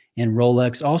Panerai and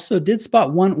Rolex. Also did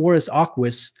spot one Oris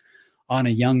Aquis on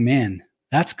a young man.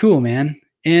 That's cool, man.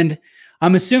 And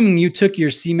I'm assuming you took your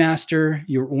Seamaster,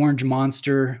 your Orange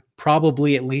Monster,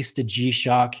 probably at least a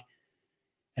G-Shock,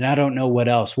 and I don't know what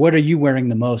else. What are you wearing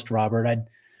the most, Robert?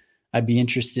 I'd be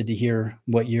interested to hear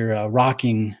what you're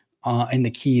rocking in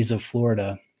the Keys of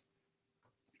Florida.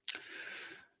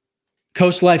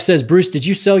 Coast Life says, Bruce, did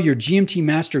you sell your GMT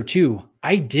Master 2?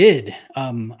 I did.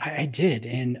 I did.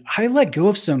 And I let go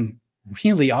of some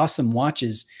really awesome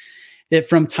watches that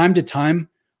from time to time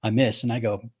I miss. And I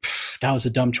go, that was a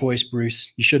dumb choice,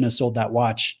 Bruce. You shouldn't have sold that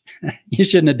watch. You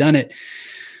shouldn't have done it.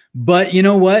 But you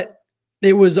know what?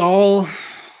 It was all,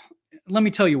 let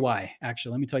me tell you why,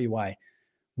 actually. Let me tell you why.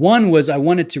 One was I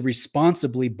wanted to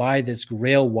responsibly buy this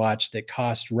Grail watch that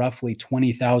cost roughly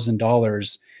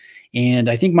 $20,000. And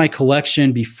I think my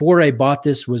collection before I bought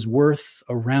this was worth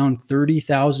around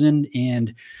 $30,000.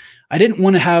 And I didn't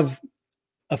want to have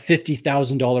a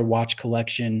 $50,000 watch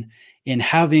collection and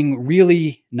having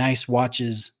really nice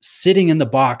watches sitting in the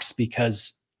box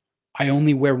because I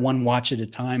only wear one watch at a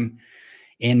time.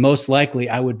 And most likely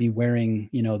I would be wearing,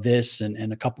 you know, this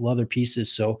and a couple other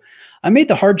pieces. So I made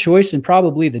the hard choice and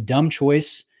probably the dumb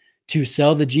choice to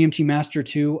sell the GMT Master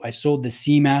 2. I sold the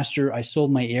Seamaster. I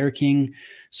sold my Air King.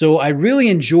 So I really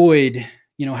enjoyed,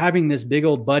 you know, having this big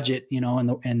old budget, you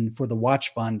know, and for the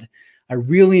watch fund. I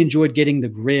really enjoyed getting the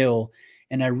Grail,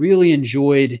 and I really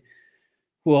enjoyed,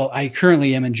 well, I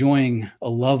currently am enjoying a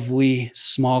lovely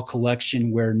small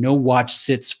collection where no watch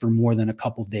sits for more than a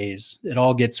couple days. It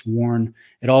all gets worn.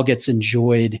 It all gets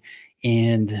enjoyed.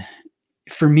 And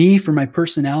for me, for my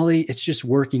personality, it's just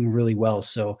working really well.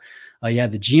 So yeah,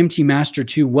 the GMT Master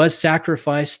 2 was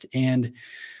sacrificed. And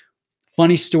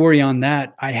funny story on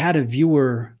that, I had a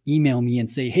viewer email me and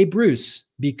say, hey, Bruce,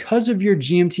 because of your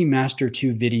GMT Master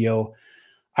 2 video,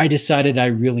 I decided I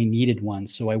really needed one.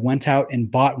 So I went out and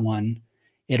bought one.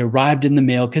 It arrived in the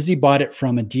mail because he bought it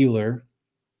from a dealer.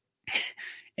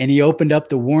 and he opened up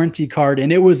the warranty card,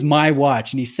 and it was my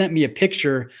watch. And he sent me a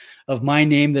picture of my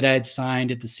name that I had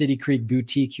signed at the City Creek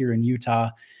Boutique here in Utah.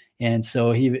 And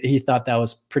so he thought that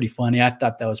was pretty funny. I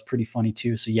thought that was pretty funny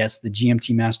too. So yes, the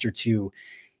GMT Master 2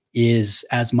 is,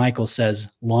 as Michael says,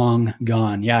 long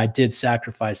gone. Yeah, I did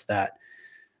sacrifice that.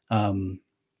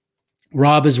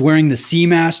 Rob is wearing the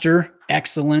Seamaster.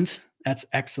 Excellent. That's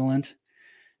excellent.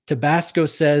 Tabasco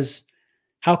says,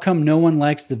 how come no one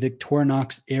likes the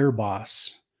Victorinox Air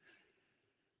Boss?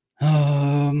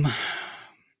 I'm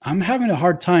having a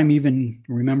hard time even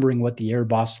remembering what the Air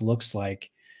Boss looks like.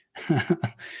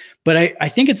 But I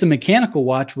think it's a mechanical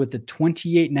watch with a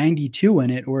 2892 in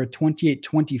it or a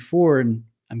 2824, and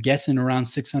I'm guessing around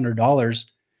 $600.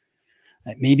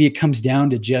 Maybe it comes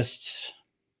down to just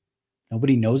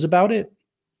nobody knows about it.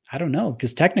 I don't know,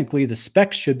 because technically the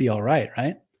specs should be all right,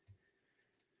 right?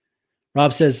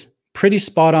 Rob says, pretty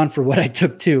spot on for what I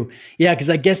took too. Yeah, because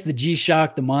I guess the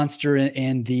G-Shock, the Monster,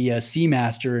 and the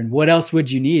Seamaster, and what else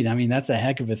would you need? I mean, that's a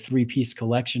heck of a three-piece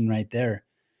collection right there.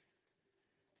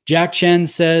 Jack Chen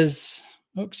says,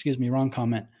 oh, excuse me, wrong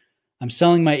comment. I'm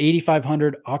selling my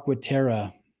 8500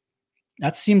 Aquaterra.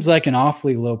 That seems like an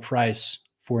awfully low price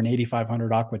for an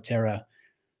 8500 Aquaterra.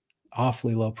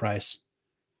 Awfully low price.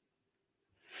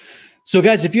 So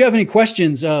guys, if you have any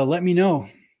questions, let me know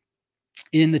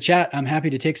in the chat. I'm happy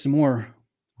to take some more.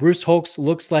 Bruce Holks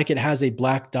looks like it has a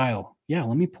black dial. Yeah,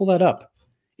 let me pull that up.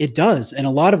 It does. And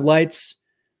a lot of lights.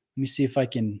 Let me see if I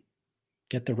can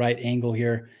get the right angle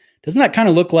here. Doesn't that kind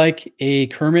of look like a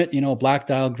Kermit, you know, black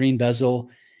dial, green bezel?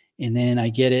 And then I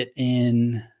get it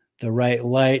in the right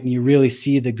light and you really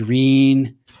see the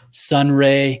green sun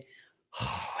ray.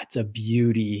 Oh, it's a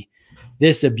beauty.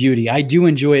 This is a beauty. I do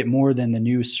enjoy it more than the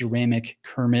new ceramic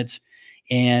Kermit.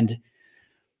 And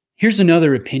here's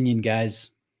another opinion,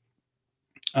 guys.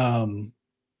 I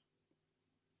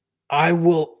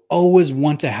will always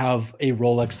want to have a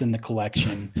Rolex in the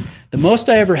collection. The most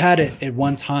I ever had at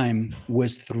one time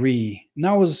was 3. And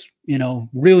that was, you know,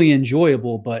 really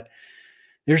enjoyable. But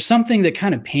there's something that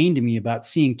kind of pained me about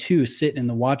seeing 2 sit in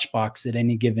the watch box at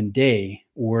any given day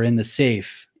or in the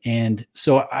safe. And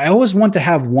so I always want to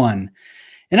have 1.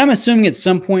 And I'm assuming at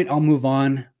some point I'll move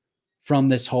on from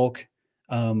this Hulk.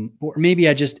 Or maybe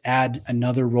I just add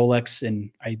another Rolex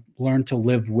and I learn to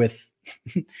live with,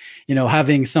 you know,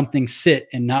 having something sit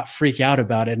and not freak out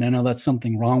about it. And I know that's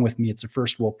something wrong with me. It's a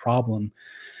first world problem.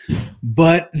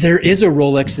 But there is a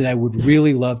Rolex that I would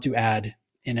really love to add.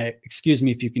 And excuse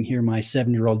me if you can hear my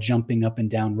 7-year-old jumping up and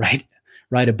down right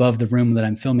above the room that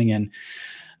I'm filming in.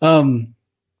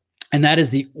 And that is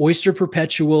the Oyster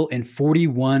Perpetual in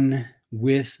 41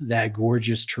 with that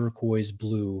gorgeous turquoise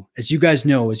blue. As you guys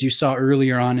know, as you saw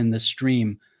earlier on in the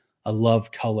stream, I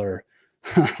love color.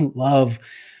 Love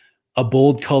a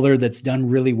bold color that's done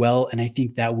really well. And I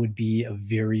think that would be a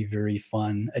very, very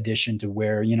fun addition to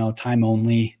wear, you know, time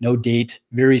only, no date,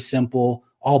 very simple,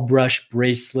 all brush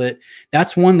bracelet.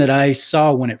 That's one that I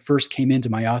saw when it first came into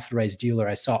my authorized dealer.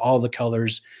 I saw all the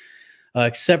colors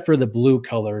except for the blue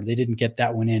color. They didn't get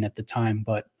that one in at the time,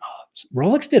 but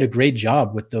Rolex did a great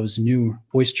job with those new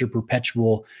Oyster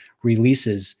Perpetual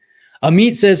releases.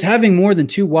 Amit says, having more than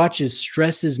 2 watches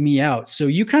stresses me out. So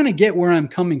you kind of get where I'm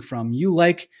coming from. You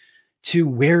like to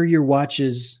wear your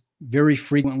watches very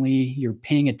frequently. You're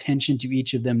paying attention to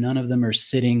each of them. None of them are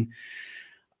sitting.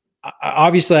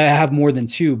 Obviously, I have more than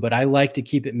 2, but I like to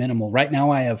keep it minimal. Right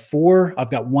now, I have 4.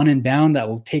 I've got 1 inbound that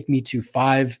will take me to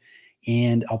 5.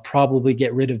 And I'll probably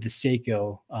get rid of the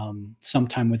Seiko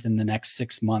sometime within the next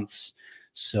 6 months.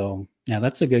 So yeah,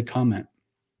 that's a good comment.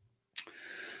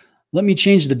 Let me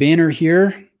change the banner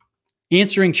here.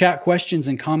 Answering chat questions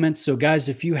and comments. So guys,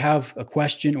 if you have a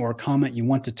question or a comment you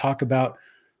want to talk about,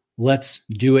 let's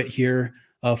do it here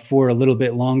for a little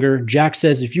bit longer. Jack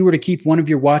says, if you were to keep one of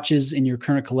your watches in your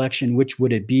current collection, which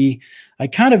would it be? I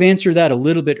kind of answered that a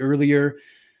little bit earlier.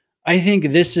 I think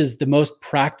this is the most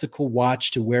practical watch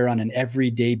to wear on an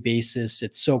everyday basis.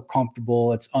 It's so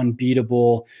comfortable. It's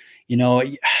unbeatable. You know,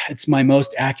 it's my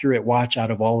most accurate watch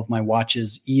out of all of my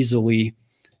watches easily.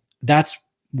 That's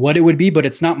what it would be, but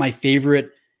it's not my favorite.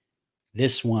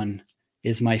 This one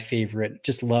is my favorite.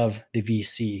 Just love the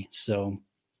VC. So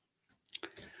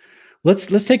let's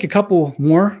take a couple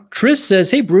more. Chris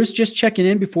says, hey, Bruce, just checking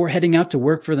in before heading out to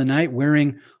work for the night,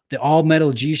 wearing the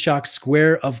all-metal G-Shock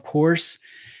Square, of course.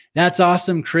 That's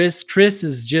awesome, Chris. Chris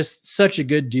is just such a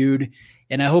good dude,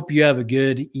 and I hope you have a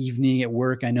good evening at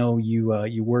work. I know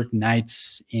you work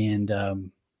nights, and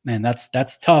man,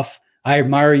 that's tough. I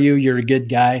admire you. You're a good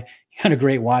guy. You got a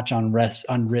great watch on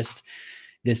wrist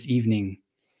this evening.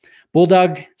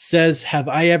 Bulldog says, have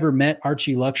I ever met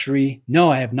Archie Luxury?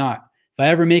 No, I have not. If I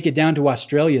ever make it down to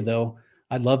Australia, though,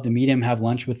 I'd love to meet him, have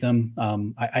lunch with him.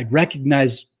 I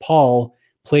recognize Paul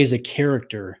plays a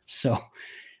character, so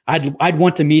I'd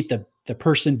want to meet the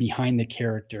person behind the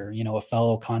character, you know, a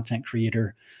fellow content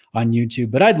creator on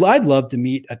YouTube. But I'd love to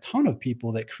meet a ton of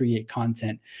people that create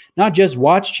content, not just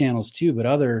watch channels too, but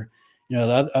other, you know,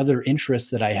 the other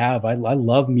interests that I have. I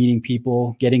love meeting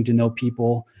people, getting to know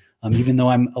people. Even though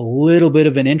I'm a little bit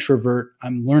of an introvert,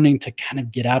 I'm learning to kind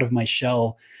of get out of my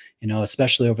shell, you know,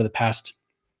 especially over the past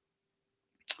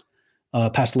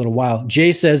little while.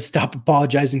 Jay says, stop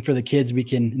apologizing for the kids. We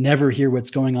can never hear what's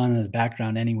going on in the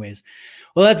background anyways.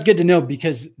 Well, that's good to know,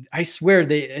 because I swear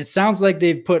it sounds like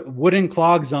they've put wooden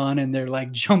clogs on and they're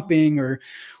like jumping or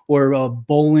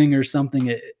bowling or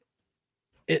something.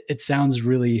 It sounds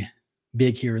really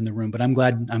big here in the room, but I'm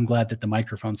glad that the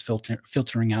microphone's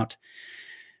filtering out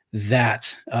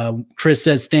that. Chris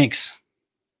says, thanks.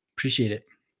 Appreciate it.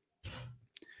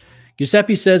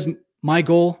 Giuseppe says, my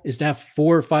goal is to have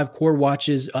 4 or 5 core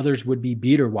watches. Others would be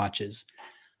beater watches.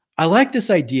 I like this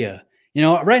idea. You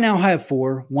know, right now I have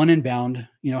 4, 1 inbound,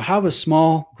 you know, have a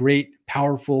small, great,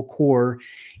 powerful core,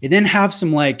 and then have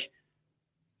some like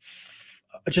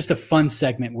just a fun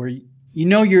segment where, you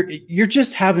know, you're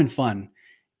just having fun.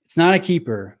 It's not a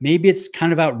keeper. Maybe it's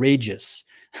kind of outrageous.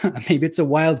 Maybe it's a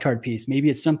wild card piece. Maybe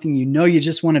it's something, you know, you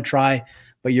just want to try,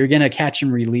 but you're going to catch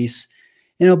and release.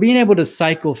 You know, being able to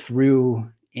cycle through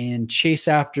and chase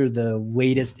after the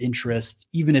latest interest,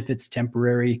 even if it's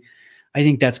temporary, I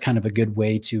think that's kind of a good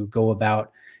way to go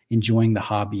about enjoying the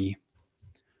hobby.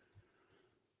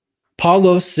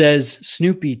 Paulo says,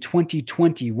 Snoopy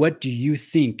 2020, what do you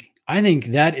think? I think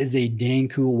that is a dang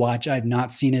cool watch. I've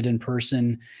not seen it in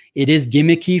person. It is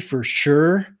gimmicky for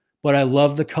sure, but I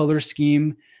love the color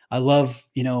scheme. I love,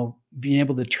 you know, being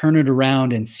able to turn it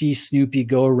around and see Snoopy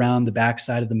go around the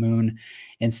backside of the moon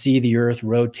and see the Earth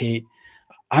rotate.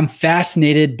 I'm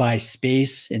fascinated by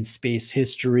space and space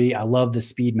history. I love the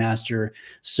Speedmaster.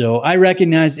 So I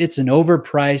recognize it's an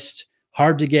overpriced,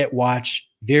 hard to get watch,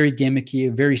 very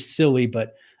gimmicky, very silly,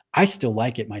 but I still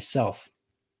like it myself.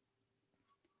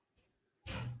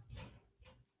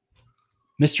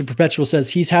 Mr. Perpetual says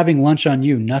he's having lunch on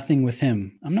you, nothing with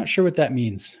him. I'm not sure what that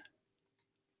means.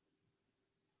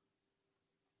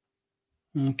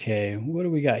 Okay, what do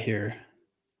we got here?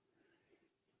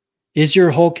 Is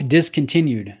your Hulk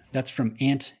discontinued? That's from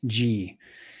Ant G.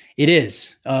 It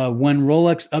is. When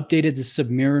Rolex updated the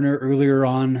Submariner earlier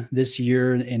on this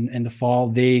year in the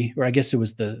fall, or I guess it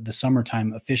was the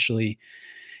summertime officially,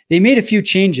 they made a few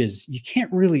changes. You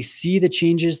can't really see the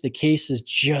changes. The case is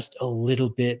just a little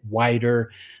bit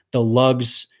wider. The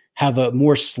lugs have a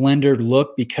more slender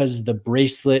look because the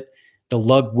bracelet, the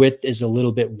lug width is a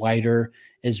little bit wider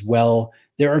as well.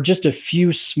 There are just a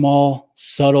few small,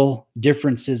 subtle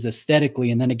differences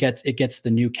aesthetically, and then it gets the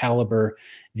new caliber,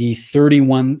 the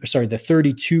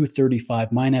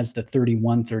 3235. Mine has the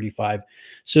 3135.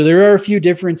 So there are a few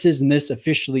differences, and this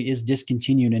officially is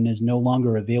discontinued and is no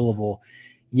longer available.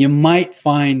 You might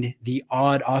find the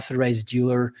odd authorized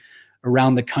dealer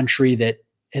around the country that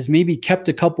has maybe kept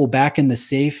a couple back in the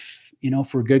safe, you know,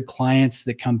 for good clients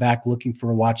that come back looking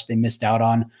for a watch they missed out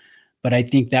on. But I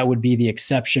think that would be the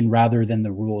exception rather than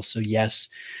the rule. So yes,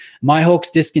 my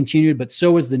Hulk's discontinued, but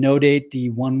so is the No Date,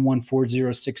 the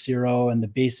 114060, and the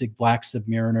basic black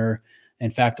Submariner.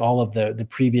 In fact, all of the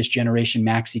previous generation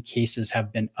Maxi cases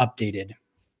have been updated.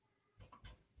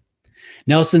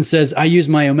 Nelson says, I use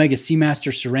my Omega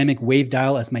Seamaster ceramic wave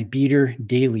dial as my beater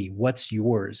daily. What's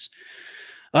yours?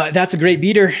 That's a great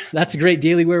beater. That's a great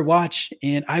daily wear watch.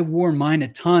 And I wore mine a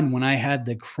ton when I had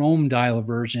the chrome dial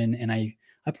version, and I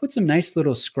put some nice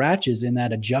little scratches in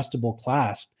that adjustable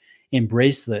clasp and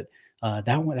bracelet.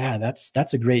 That one,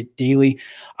 that's a great daily.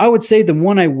 I would say the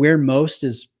one I wear most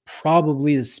is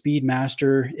probably the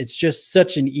Speedmaster. It's just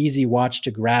such an easy watch to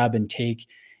grab and take.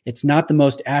 It's not the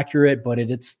most accurate, but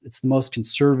it's the most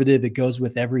conservative. It goes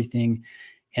with everything,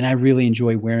 and I really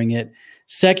enjoy wearing it.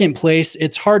 Second place,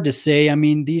 it's hard to say. I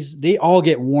mean, they all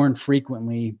get worn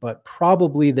frequently, but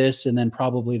probably this and then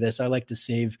probably this. I like to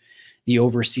save the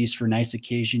overseas for nice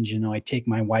occasions. You know, I take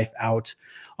my wife out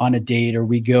on a date, or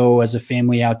we go as a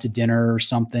family out to dinner or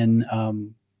something.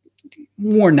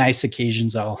 More nice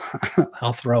occasions, I'll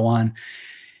throw on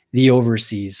the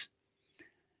overseas.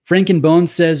 Frankenbone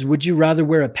says, would you rather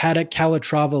wear a Patek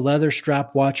Calatrava leather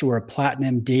strap watch or a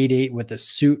platinum day date with a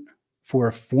suit for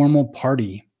a formal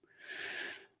party?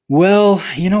 Well,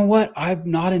 you know what? I'm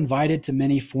not invited to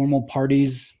many formal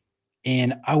parties,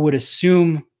 and I would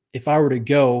assume if I were to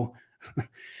go,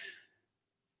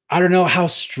 I don't know how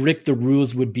strict the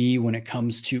rules would be when it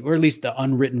comes to, or at least the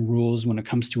unwritten rules when it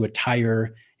comes to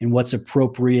attire and what's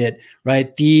appropriate,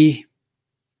 right? The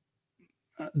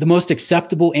most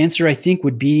acceptable answer, I think,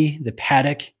 would be the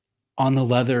Patek on the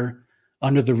leather,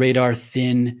 under the radar,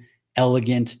 thin,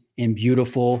 elegant, and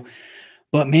beautiful.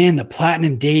 But man, the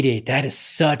Platinum Day-Date, that is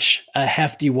such a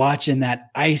hefty watch, in that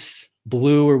ice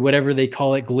blue, or whatever they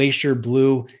call it, glacier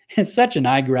blue. It's such an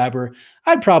eye grabber.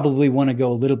 I'd probably want to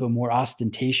go a little bit more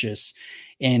ostentatious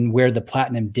and wear the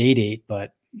Platinum Day-Date,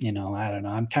 but I don't know.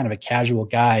 I'm kind of a casual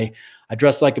guy. I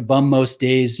dress like a bum most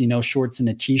days, shorts and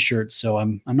a t-shirt. So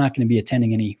I'm not going to be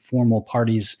attending any formal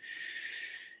parties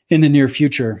in the near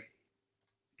future.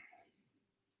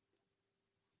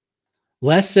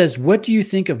 Les says, what do you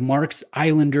think of Mark's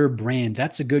Islander brand?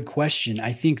 That's a good question.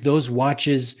 I think those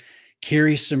watches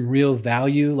carry some real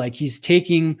value. Like, he's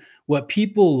taking what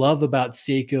people love about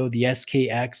Seiko, the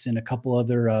SKX, and a couple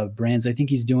other brands. I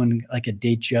think he's doing like a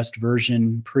Datejust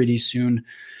version pretty soon.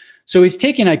 So he's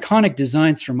taking iconic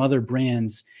designs from other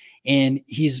brands, and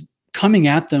he's coming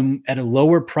at them at a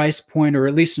lower price point, or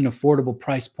at least an affordable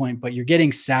price point, but you're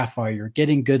getting sapphire, you're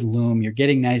getting good lume, you're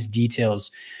getting nice details.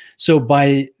 So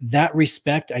by that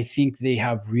respect, I think they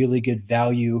have really good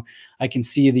value. I can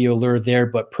see the allure there,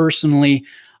 but personally,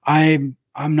 I'm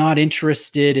not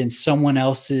interested in someone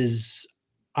else's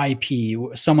IP,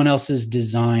 someone else's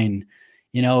design,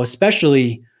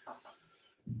 especially,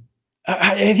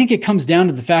 I think it comes down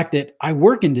to the fact that I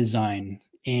work in design,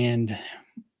 and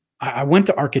I went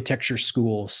to architecture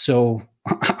school. So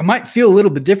I might feel a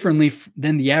little bit differently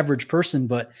than the average person,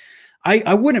 but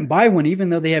I wouldn't buy one, even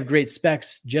though they have great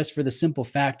specs, just for the simple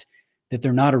fact that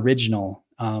they're not original.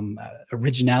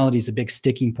 Originality is a big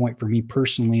sticking point for me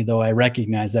personally, though I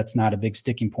recognize that's not a big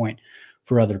sticking point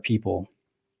for other people.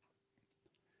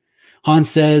 Han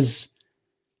says,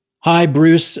 hi,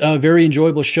 Bruce. Very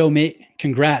enjoyable show, mate.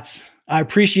 Congrats. I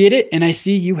appreciate it. And I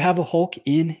see you have a Hulk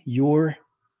in your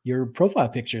profile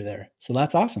picture there. So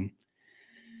that's awesome.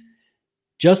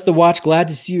 Just the Watch. Glad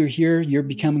to see you here. You're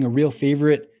becoming a real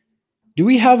favorite. Do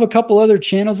we have a couple other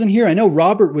channels in here? I know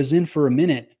Robert was in for a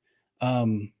minute.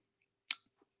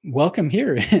 Welcome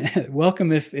here.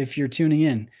 Welcome if you're tuning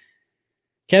in.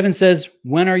 Kevin says,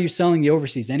 when are you selling the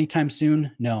overseas? Anytime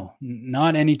soon? No,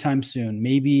 not anytime soon.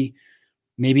 Maybe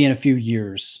in a few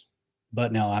years,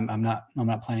 but no, I'm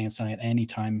not planning on selling it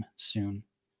anytime soon.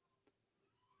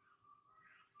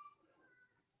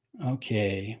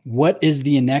 Okay. What is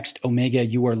the next Omega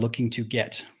you are looking to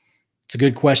get? It's a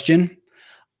good question.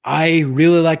 I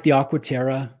really like the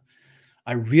Aquaterra.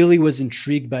 I really was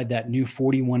intrigued by that new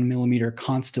 41mm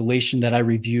Constellation that I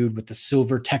reviewed with the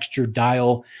silver texture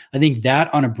dial. I think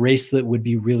that on a bracelet would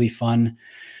be really fun.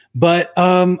 But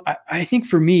I think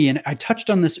for me, and I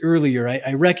touched on this earlier,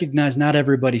 I recognize not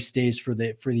everybody stays for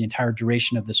the entire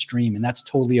duration of the stream, and that's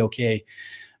totally okay.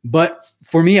 But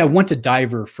for me, I want a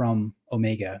diver from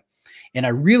Omega, and I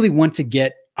really want to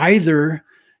get either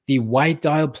the white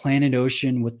dial Planet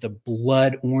Ocean with the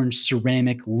blood orange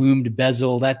ceramic loomed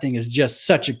bezel. That thing is just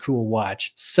such a cool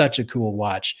watch, such a cool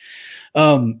watch.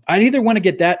 I'd either want to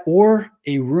get that or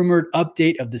a rumored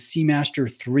update of the Seamaster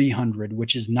 300,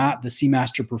 which is not the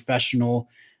Seamaster Professional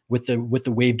with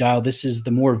the wave dial. This is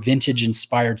the more vintage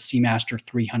inspired Seamaster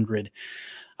 300.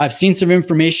 I've seen some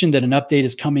information that an update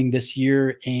is coming this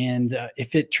year, and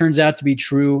if it turns out to be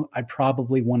true, I'd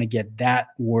probably want to get that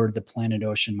or the Planet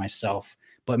Ocean myself.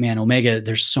 But man, Omega,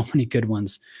 there's so many good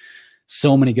ones.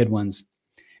 So many good ones.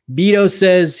 Beto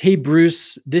says, hey,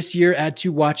 Bruce, this year add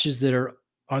 2 watches that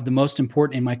are the most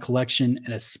important in my collection,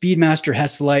 and a Speedmaster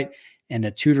Hesalite and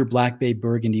a Tudor Black Bay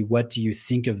Burgundy. What do you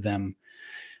think of them?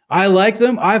 I like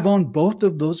them. I've owned both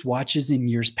of those watches in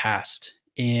years past.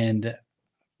 And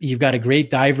you've got a great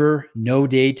diver, no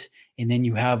date, and then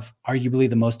you have arguably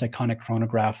the most iconic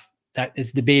chronograph. That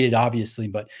is debated, obviously,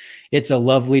 but it's a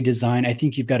lovely design. I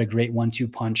think you've got a great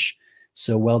 1-2 punch.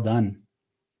 So well done.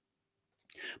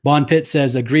 Bond Pitt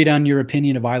says, agreed on your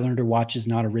opinion of Islander watches,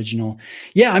 not original.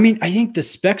 Yeah, I mean, I think the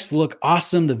specs look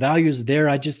awesome. The value is there.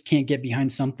 I just can't get behind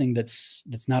something that's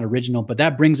not original. But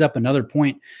that brings up another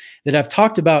point that I've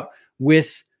talked about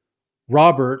with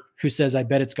Robert, who says, I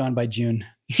bet it's gone by June.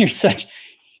 You're such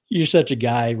a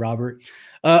guy, Robert.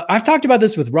 I've talked about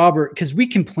this with Robert because we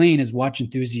complain as watch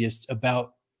enthusiasts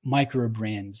about micro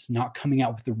brands not coming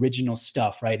out with original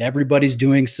stuff, right? Everybody's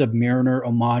doing Submariner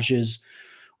homages,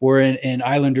 or in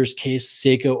Islander's case,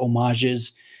 Seiko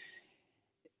homages.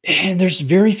 And there's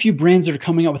very few brands that are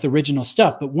coming out with original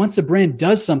stuff. But once a brand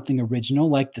does something original,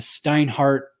 like the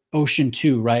Steinhardt Ocean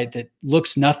 2, right, that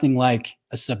looks nothing like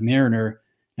a Submariner,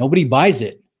 nobody buys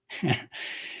it.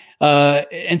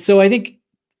 And so I think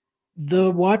the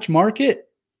watch market,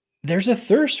 there's a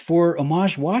thirst for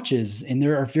homage watches, and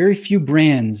there are very few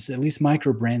brands, at least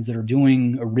micro brands, that are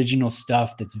doing original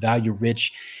stuff that's value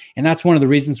rich. And that's one of the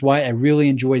reasons why I really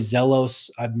enjoy Zelos.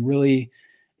 I've really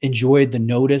enjoyed the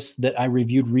Notice that I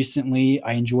reviewed recently.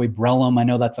 I enjoy Brellam. I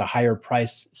know that's a higher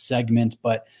price segment,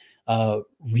 but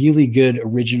really good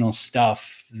original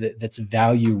stuff that's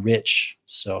value rich.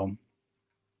 So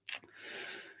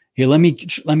here, let me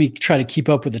try to keep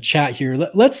up with the chat here.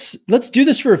 Let's do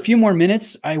this for a few more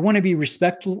minutes. I want to be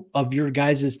respectful of your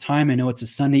guys' time. I know it's a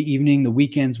Sunday evening, the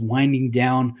weekend's winding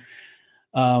down.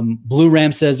 Blue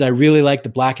Ram says, I really like the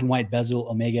black and white bezel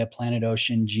Omega Planet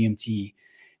Ocean GMT.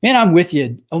 Man, I'm with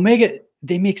you. Omega,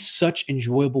 they make such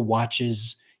enjoyable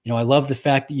watches. You know, I love the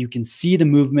fact that you can see the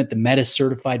movement, the Meta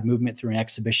certified movement through an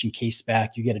exhibition case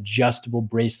back. You get adjustable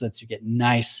bracelets. You get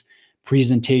nice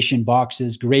presentation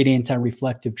boxes, great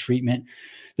anti-reflective treatment.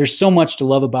 There's so much to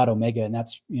love about Omega, and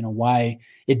that's, you know, why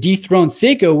it dethroned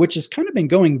Seiko, which has kind of been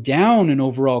going down in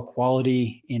overall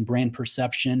quality and brand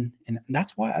perception. And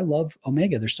that's why I love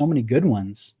Omega. There's so many good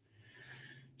ones.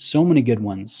 So many good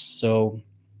ones. So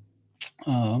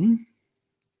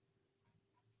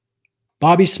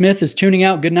Bobby Smith is tuning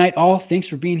out. Good night, all. Thanks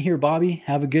for being here, Bobby.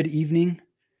 Have a good evening.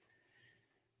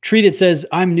 Treated says,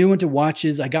 I'm new into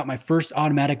watches. I got my first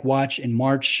automatic watch in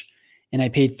March, and I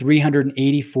paid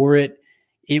 $380 for it.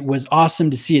 It was awesome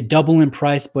to see it double in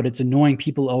price, but it's annoying.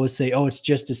 People always say, oh, it's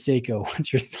just a Seiko.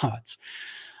 What's your thoughts?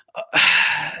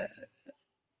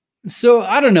 So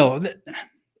I don't know.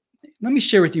 Let me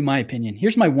share with you my opinion.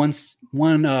 Here's my one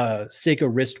Seiko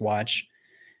wristwatch.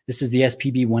 This is the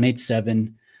SPB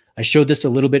 187. I showed this a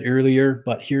little bit earlier,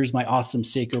 but here's my awesome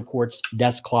Seiko Quartz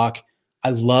desk clock. I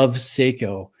love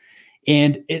Seiko,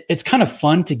 and it's kind of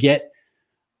fun to get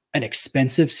an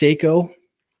expensive Seiko,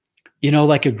 you know,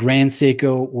 like a Grand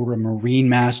Seiko or a Marine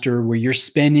Master, where you're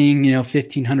spending, you know,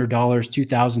 $1,500, $2,000,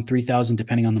 $3,000,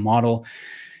 depending on the model,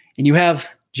 and you have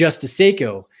just a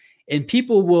Seiko, and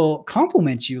people will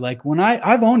compliment you. Like when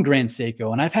I've owned Grand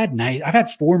Seiko, and I've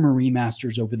had 4 Marine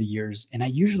Masters over the years, and I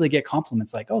usually get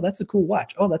compliments like, oh, that's a cool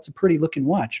watch. Oh, that's a pretty looking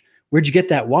watch. Where'd you get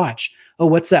that watch? Oh,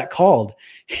 what's that called?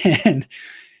 And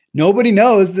nobody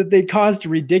knows that they cost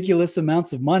ridiculous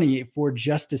amounts of money for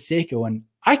just a Seiko. And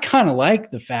I kind of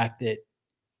like the fact that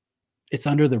it's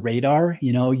under the radar.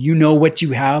 You know what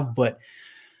you have, but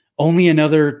only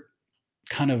another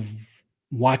kind of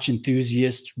watch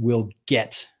enthusiast will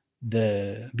get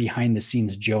the behind the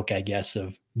scenes joke, I guess,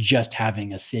 of just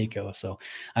having a Seiko. So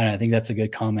I don't know, I think that's a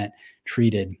good comment.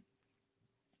 Treated.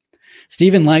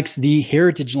 Steven likes the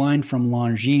heritage line from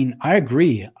Longines. I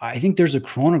agree. I think there's a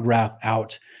chronograph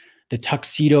out, the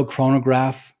Tuxedo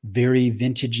chronograph, very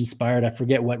vintage inspired. I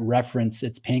forget what reference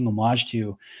it's paying homage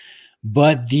to,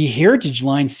 but the heritage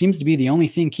line seems to be the only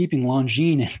thing keeping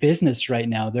Longines in business right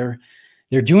now. They're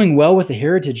doing well with the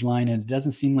heritage line, and it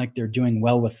doesn't seem like they're doing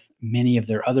well with many of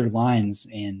their other lines.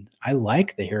 And I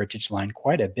like the heritage line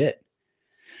quite a bit.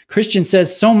 Christian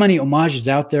says, so many homages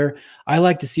out there. I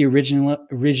like to see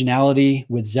originality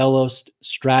with Zelos,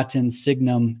 Stratton,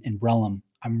 Signum, and Brellam.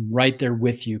 I'm right there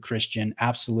with you, Christian.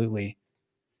 Absolutely.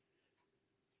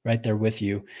 Right there with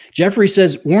you. Jeffrey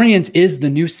says, Orient is the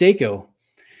new Seiko.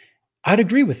 I'd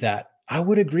agree with that. I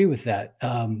would agree with that.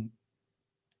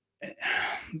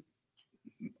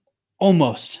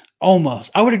 Almost.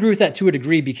 I would agree with that to a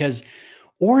degree, because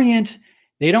Orient,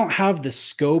 they don't have the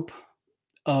scope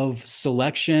of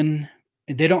selection.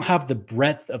 They don't have the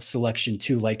breadth of selection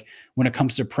too. Like when it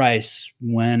comes to price,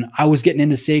 when I was getting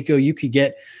into Seiko, you could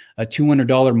get a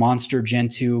 $200 Monster Gen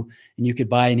 2 and you could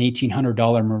buy an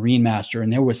 $1,800 Marine Master.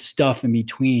 And there was stuff in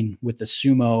between with the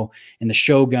Sumo and the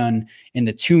Shogun and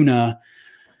the Tuna.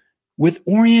 With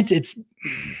Orient,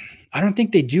 I don't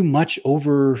think they do much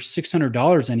over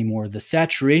 $600 anymore. The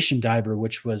Saturation Diver,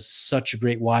 which was such a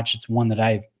great watch, it's one that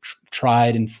I've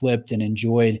tried and flipped and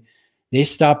enjoyed. They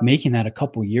stopped making that a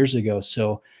couple years ago.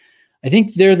 So I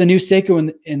think they're the new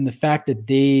Seiko in the fact that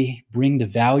they bring the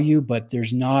value, but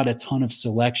there's not a ton of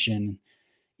selection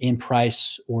in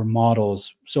price or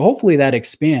models. So hopefully that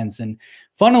expands. And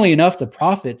funnily enough, the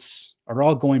profits are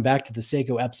all going back to the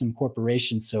Seiko Epson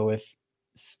Corporation. So if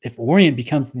Orient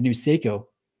becomes the new Seiko,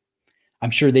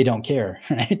 I'm sure they don't care,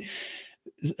 right?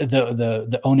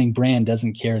 The owning brand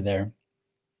doesn't care there.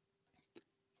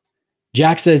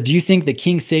 Jack says, do you think the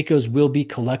King Seikos will be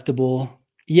collectible?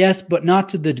 Yes, but not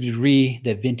to the degree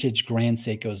that vintage Grand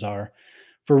Seikos are.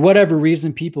 For whatever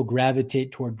reason, people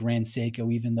gravitate toward Grand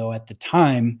Seiko, even though at the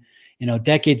time,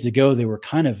 decades ago, they were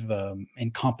kind of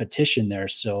in competition there.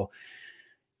 So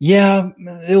yeah,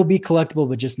 it'll be collectible,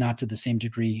 but just not to the same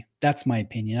degree. That's my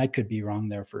opinion. I could be wrong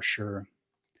there for sure.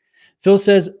 Phil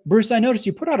says, Bruce, I noticed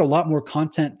you put out a lot more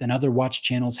content than other watch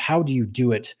channels. How do you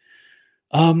do it?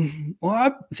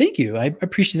 Well, thank you. I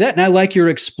appreciate that. And I like your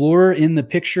explorer in the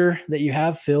picture that you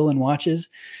have, Phil, and watches.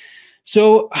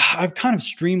 So I've kind of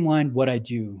streamlined what I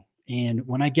do. And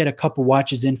when I get a couple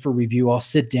watches in for review, I'll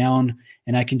sit down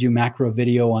and I can do macro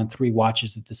video on 3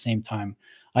 watches at the same time.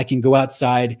 I can go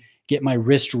outside, get my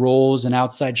wrist rolls and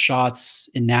outside shots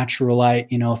in natural light,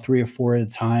 3 or 4 at a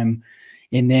time.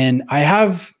 And then I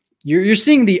have, you're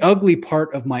seeing the ugly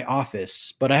part of my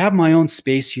office, but I have my own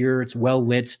space here. It's well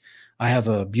lit. I have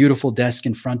a beautiful desk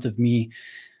in front of me.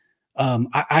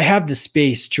 I have the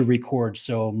space to record.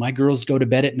 So my girls go to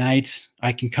bed at night.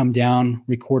 I can come down,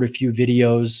 record a few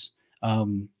videos,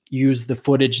 use the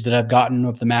footage that I've gotten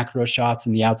of the macro shots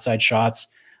and the outside shots.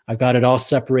 I've got it all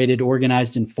separated,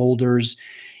 organized in folders.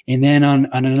 And then on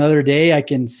another day, I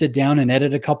can sit down and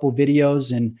edit a couple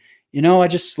videos. And, I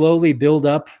just slowly build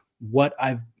up what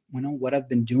I've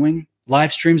been doing.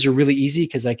 Live streams are really easy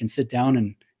because I can sit down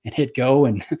and hit go.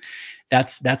 And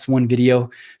that's one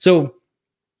video. So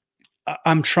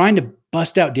I'm trying to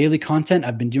bust out daily content.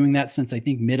 I've been doing that since I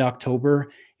think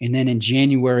mid-October. And then in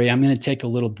January, I'm going to take a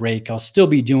little break. I'll still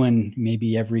be doing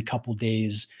maybe every couple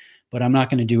days, but I'm not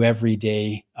going to do every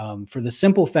day for the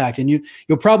simple fact. And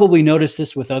you'll probably notice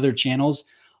this with other channels.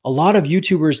 A lot of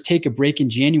YouTubers take a break in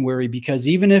January because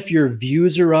even if your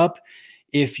views are up,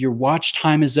 if your watch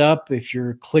time is up, if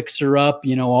your clicks are up,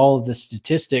 all of the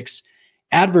statistics,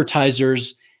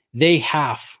 advertisers, they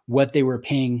half what they were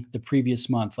paying the previous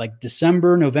month. Like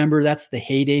December, November, that's the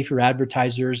heyday for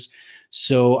advertisers.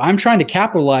 So I'm trying to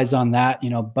capitalize on that,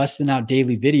 busting out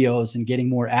daily videos and getting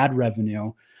more ad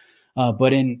revenue.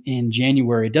 But in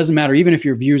January, it doesn't matter. Even if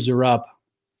your views are up,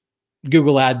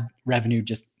 Google ad revenue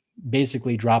just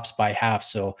basically drops by half.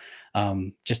 So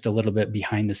just a little bit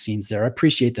behind the scenes there. I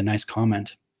appreciate the nice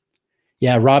comment.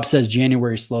 Yeah, Rob says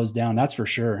January slows down. That's for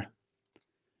sure.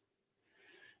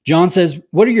 John says,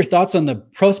 what are your thoughts on the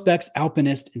Prospex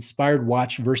Alpinist inspired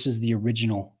watch versus the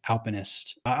original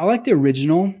Alpinist? I like the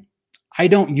original. I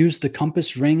don't use the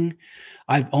compass ring.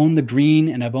 I've owned the green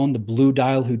and I've owned the blue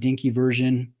dial Hodinkee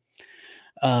version.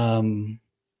 I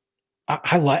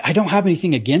don't have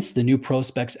anything against the new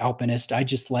Prospex Alpinist. I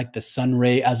just like the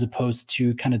sunray as opposed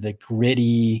to kind of the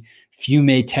gritty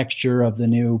fume texture of the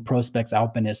new Prospex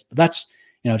Alpinist. But that's,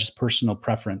 just personal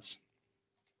preference.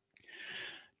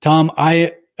 Tom,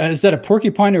 is that a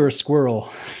porcupine or a squirrel?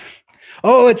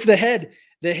 Oh, it's the head,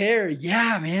 the hair.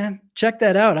 Yeah, man. Check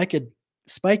that out. I could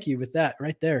spike you with that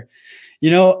right there.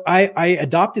 I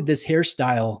adopted this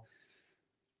hairstyle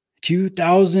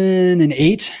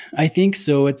 2008, I think.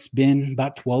 So it's been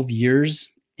about 12 years.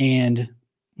 And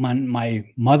my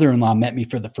mother-in-law met me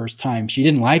for the first time. She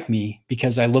didn't like me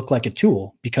because I look like a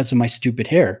tool because of my stupid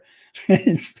hair.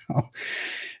 So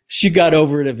she got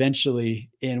over it eventually.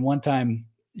 And one time,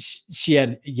 she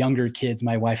had younger kids.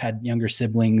 My wife had younger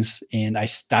siblings, and I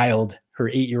styled her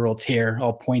 8-year-old's hair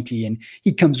all pointy, and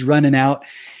he comes running out,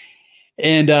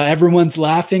 and everyone's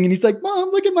laughing, and he's like, Mom,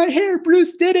 look at my hair.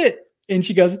 Bruce did it. And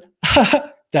she goes,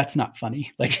 that's not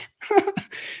funny. Like,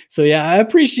 so yeah, I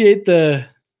appreciate the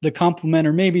compliment,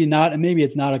 or maybe not, and maybe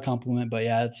it's not a compliment, but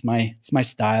yeah, it's my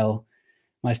style,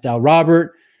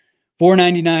 Robert,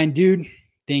 $4.99, dude.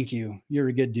 Thank you. You're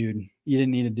a good dude. You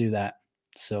didn't need to do that.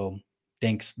 So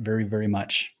thanks very, very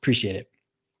much. Appreciate it.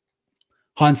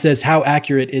 Han says, how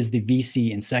accurate is the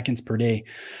VC in seconds per day?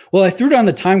 Well, I threw it on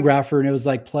the time grapher and it was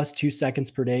like plus 2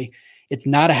 seconds per day. It's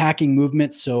not a hacking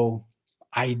movement. So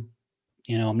I'm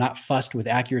not fussed with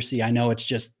accuracy. I know it's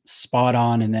just spot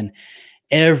on. And then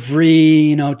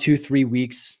every, 2-3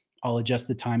 weeks, I'll adjust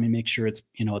the time and make sure it's,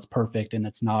 it's perfect and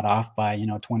it's not off by,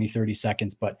 20-30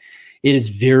 seconds, but it is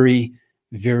very,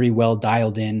 very well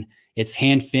dialed in. It's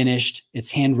hand finished. It's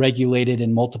hand regulated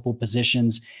in multiple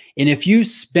positions. And if you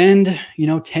spend,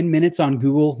 10 minutes on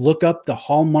Google, look up the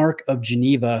hallmark of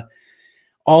Geneva,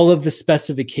 all of the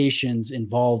specifications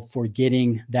involved for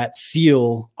getting that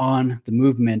seal on the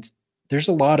movement, there's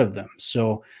a lot of them.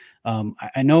 So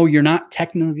I know you're not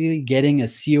technically getting a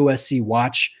COSC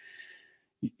watch.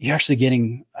 You're actually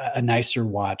getting a nicer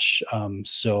watch.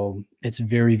 So it's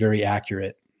very, very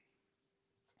accurate.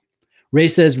 Ray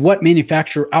says, what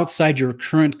manufacturer outside your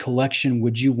current collection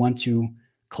would you want to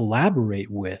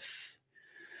collaborate with?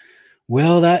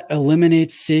 Well, that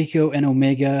eliminates Seiko and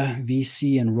Omega,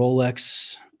 VC, and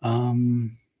Rolex.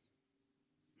 Man,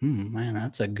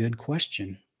 that's a good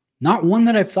question. Not one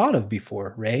that I've thought of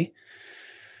before, Ray.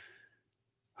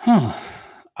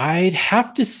 I'd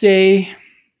have to say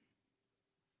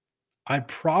I'd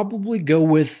probably go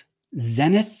with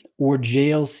Zenith or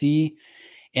JLC.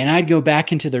 And I'd go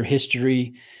back into their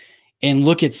history and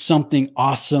look at something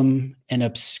awesome and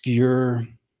obscure.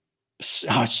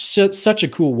 Such a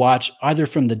cool watch, either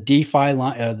from the Defy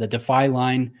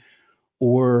line,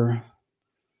 or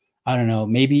I don't know,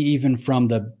 maybe even from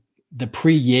the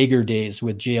pre-Jaeger days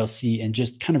with JLC, and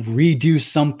just kind of redo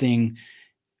something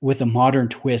with a modern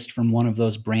twist from one of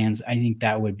those brands. I think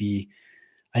that would be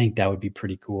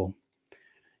pretty cool.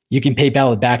 You can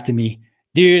PayPal it back to me.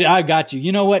 Dude, I got you.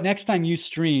 You know what? Next time you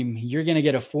stream, you're going to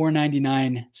get a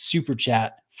 $4.99 super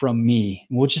chat from me.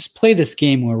 We'll just play this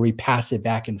game where we pass it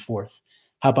back and forth.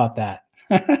 How about that?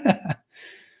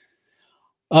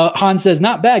 Han says,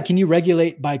 not bad. Can you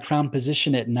regulate by crown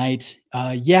position at night?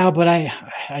 Yeah, but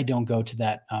I don't go to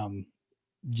that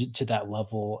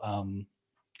level.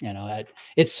 You know,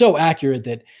 it's so accurate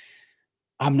that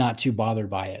I'm not too bothered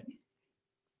by it.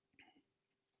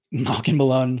 Malkin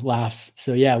Malone laughs.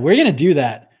 So yeah, we're going to do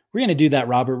that. We're going to do that,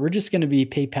 Robert. We're just going to be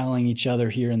PayPaling each other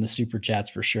here in the super chats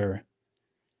for sure.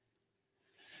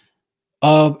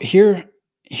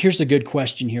 Here's a good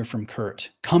question here from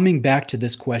Kurt. Coming back to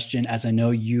this question, as I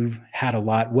know you've had a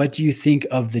lot, what do you think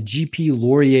of the GP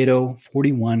Laureato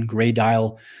 41 gray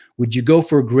dial? Would you go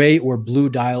for a gray or blue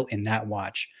dial in that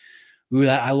watch? Ooh,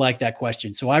 I like that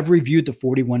question. So I've reviewed the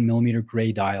 41 millimeter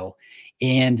gray dial,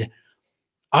 and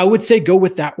I would say go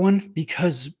with that one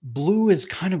because blue is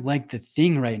kind of like the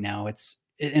thing right now. It's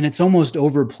almost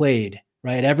overplayed,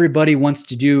 right? Everybody wants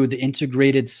to do the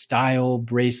integrated style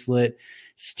bracelet,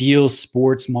 steel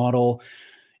sports model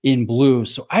in blue.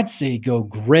 So I'd say go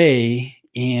gray,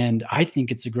 and I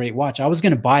think it's a great watch. I was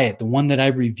going to buy it. The one that I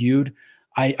reviewed,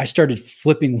 I started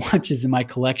flipping watches in my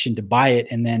collection to buy it,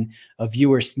 and then a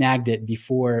viewer snagged it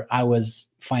before I was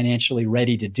financially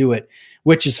ready to do it,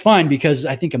 which is fine because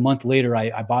I think a month later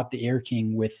I bought the Air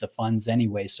King with the funds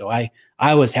anyway. So I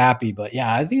was happy, but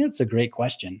yeah, I think that's a great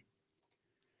question.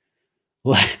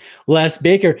 Les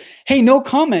Baker, hey, no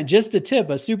comment, just a tip,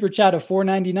 a super chat of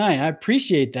 $4.99. I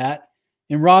appreciate that.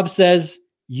 And Rob says,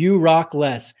 you rock,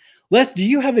 Les. Les, do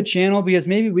you have a channel? Because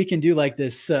maybe we can do like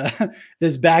this,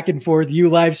 this back and forth. You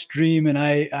live stream and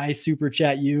I super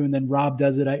chat you, and then Rob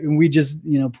does it. And we just,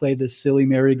 play this silly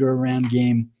merry-go-round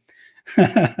game.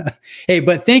 Hey,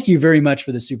 but thank you very much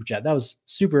for the super chat. That was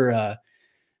super,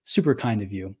 super kind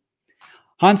of you.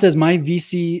 Han says, my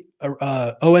VC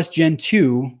OS Gen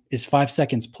 2 is 5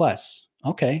 seconds plus.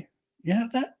 Okay. Yeah,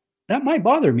 that might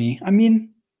bother me. I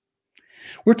mean,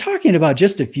 we're talking about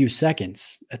just a few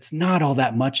seconds. That's not all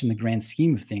that much in the grand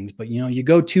scheme of things, but you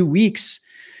go 2 weeks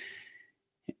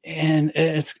and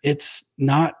it's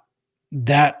not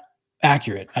that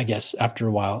accurate, I guess, after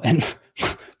a while. And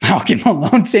Malcolm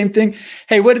Malone, same thing.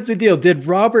 Hey, what is the deal? Did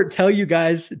Robert tell you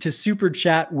guys to super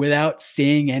chat without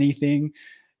saying anything?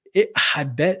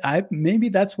 Maybe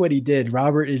that's what he did.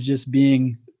 Robert is just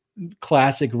being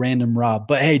classic random Rob.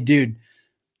 But hey, dude,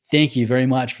 thank you very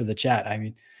much for the chat. I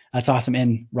mean, that's awesome.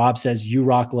 And Rob says, you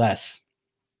rock, less.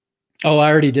 Oh, I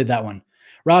already did that one.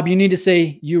 Rob, you need to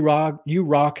say you rock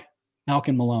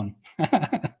Malcolm Malone.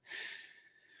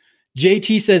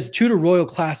 JT says Tudor Royal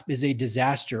clasp is a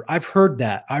disaster. I've heard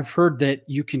that. I've heard that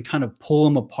you can kind of pull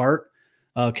them apart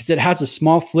because it has a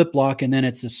small flip lock, and then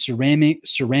it's a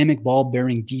ceramic ball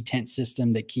bearing detent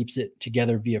system that keeps it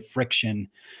together via friction.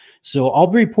 So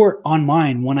I'll report on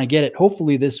mine when I get it,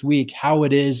 hopefully this week, how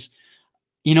it is.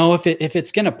 If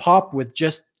it's going to pop with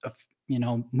just,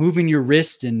 moving your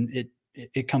wrist and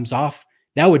it comes off,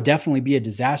 that would definitely be a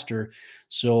disaster.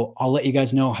 So I'll let you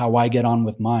guys know how I get on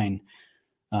with mine.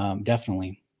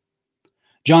 Definitely.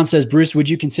 John says, Bruce, would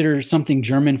you consider something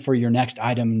German for your next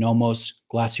item? Nomos,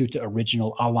 Glashütte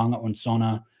Original, Alange und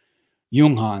Sonne,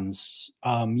 Junghans.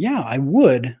 Yeah, I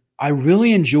would. I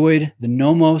really enjoyed the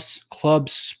Nomos Club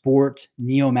Sport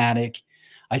Neomatic.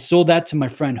 I sold that to my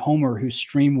friend Homer, who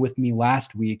streamed with me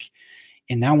last week,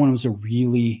 and that one was a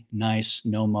really nice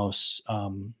Nomos. I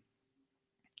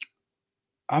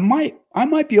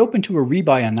might be open to a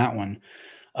rebuy on that one.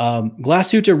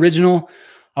 Glashütte Original,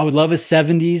 I would love a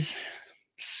 70s.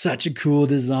 Such a cool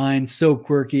design, so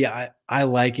quirky. I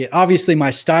like it. Obviously,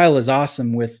 my style is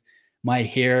awesome with my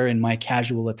hair and my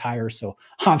casual attire, so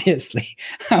obviously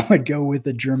I would go with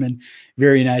a German,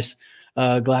 very nice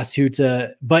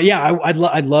Glashütte. But yeah, I'd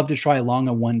love to try a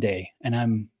Lange one day, and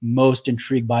I'm most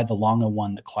intrigued by the Lange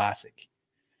one, the classic.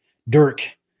 Dirk,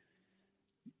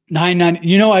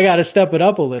 99. I got to step it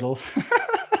up a little.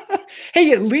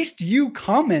 Hey, at least you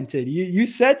commented. You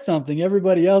said something.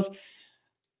 Everybody else,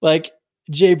 like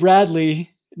Jay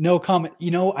Bradley, no comment.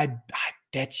 I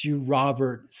bet you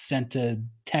Robert sent a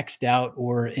text out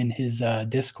or in his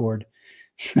Discord.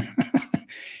 You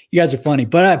guys are funny,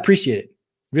 but I appreciate it.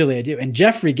 Really, I do. And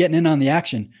Jeffrey getting in on the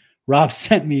action. Rob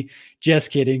sent me,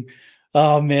 just kidding.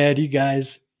 Oh man, you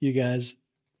guys,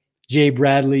 Jay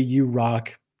Bradley, you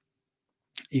rock.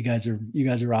 You guys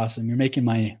are awesome. You're making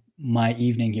my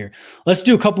evening here. Let's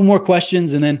do a couple more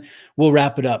questions and then we'll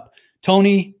wrap it up.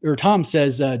 Tom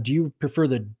says, do you prefer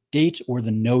the date or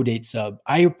the no date sub?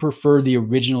 I prefer the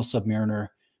original Submariner,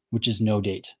 which is no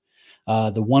date.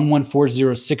 The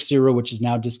 114060, which is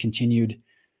now discontinued,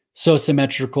 so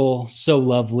symmetrical, so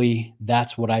lovely.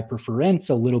 That's what I prefer. And it's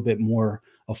a little bit more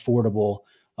affordable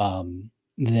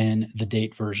than the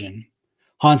date version.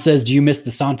 Han says, do you miss the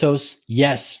Santos?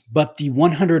 Yes, but the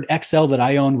 100 XL that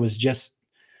I owned was just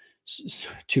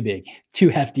too big, too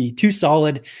hefty, too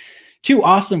solid, too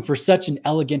awesome for such an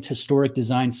elegant historic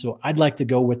design. So I'd like to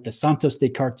go with the Santos de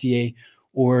Cartier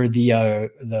or the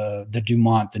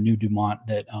Dumont, the new Dumont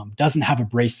that doesn't have a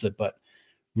bracelet, but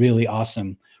really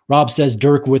awesome. Rob says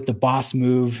Dirk with the boss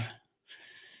move.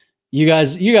 You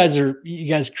guys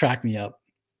crack me up.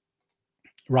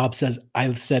 Rob says,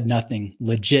 I said nothing.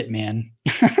 Legit, man.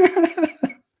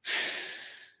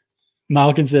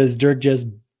 Malkin says Dirk just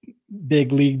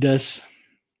big leagued us.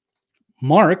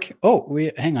 Mark,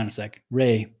 hang on a sec.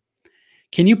 Ray,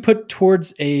 can you put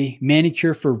towards a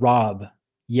manicure for Rob?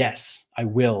 Yes, I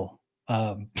will.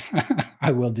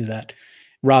 I will do that.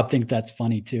 Rob thinks that's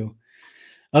funny too.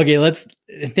 Okay,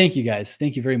 thank you guys.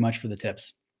 Thank you very much for the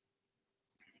tips.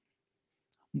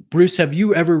 Bruce, have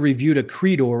you ever reviewed a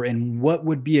Creedor, and what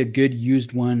would be a good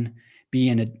used one be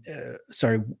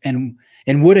and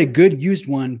would a good used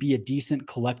one be a decent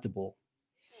collectible?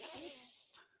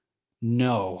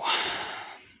 No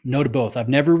to both. I've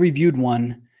never reviewed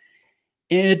one.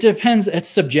 It depends. It's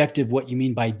subjective what you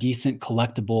mean by decent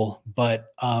collectible,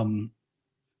 but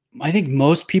I think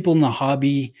most people in the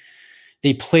hobby,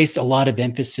 they place a lot of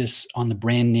emphasis on the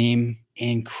brand name,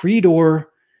 and Creedor,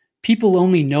 people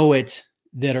only know it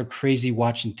that are crazy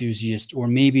watch enthusiasts or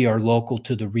maybe are local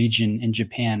to the region in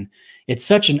Japan. It's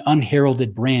such an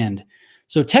unheralded brand.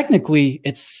 So technically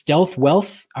it's stealth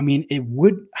wealth. I mean,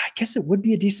 I guess it would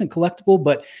be a decent collectible,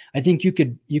 but I think you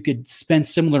could spend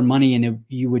similar money and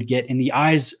you would get, in the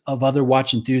eyes of other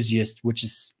watch enthusiasts, which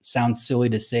sounds silly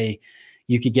to say,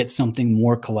 you could get something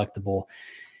more collectible,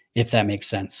 if that makes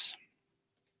sense.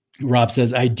 Rob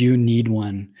says, I do need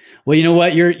one. Well, you know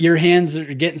what? Your hands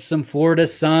are getting some Florida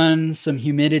sun, some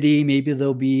humidity. Maybe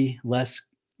they'll be less,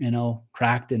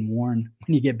 cracked and worn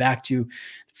when you get back to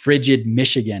frigid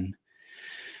Michigan.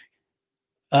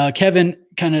 Kevin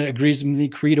kind of agrees with me.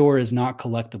 Creedor is not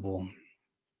collectible.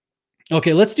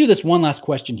 Okay, let's do this one last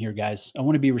question here, guys. I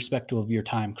want to be respectful of your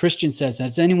time. Christian says,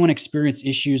 has anyone experienced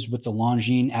issues with the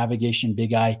Longines Avigation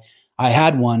Big Eye? I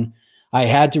had one. I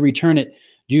had to return it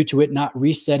due to it not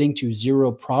resetting to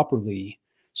 0 properly.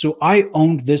 So I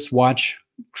owned this watch,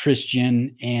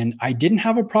 Christian, and I didn't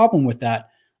have a problem with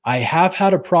that. I have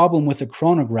had a problem with a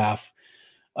chronograph,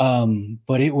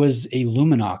 but it was a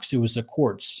Luminox. It was a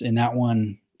quartz, and that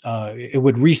one, it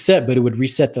would reset, but it would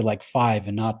reset to like 5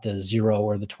 and not the 0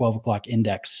 or the 12 o'clock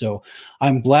index. So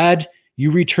I'm glad you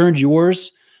returned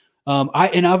yours.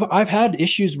 I've had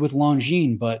issues with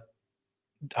Longines, but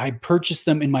I purchased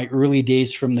them in my early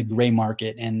days from the gray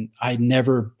market, and I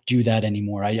never do that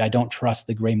anymore. I don't trust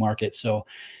the gray market. So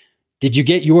did you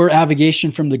get your Avigation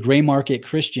from the gray market,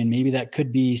 Christian? Maybe that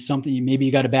could be something. Maybe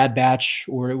you got a bad batch,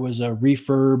 or it was a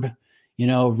refurb,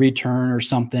 return or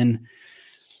something.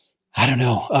 I don't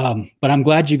know. But I'm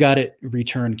glad you got it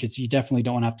returned, because you definitely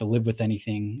don't want to have to live with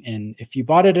anything. And if you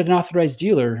bought it at an authorized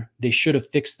dealer, they should have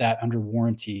fixed that under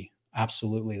warranty.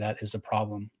 Absolutely. That is a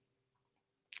problem.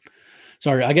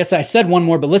 Sorry, I guess I said one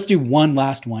more, but let's do one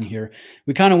last one here.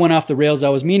 We kind of went off the rails. I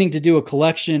was meaning to do a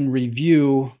collection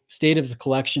review, state of the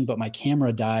collection, but my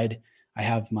camera died. I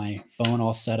have my phone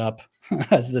all set up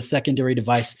as the secondary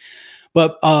device.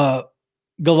 But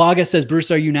Galaga says,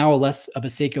 Bruce, are you now less of a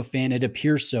Seiko fan? It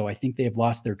appears so. I think they have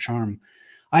lost their charm.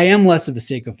 I am less of a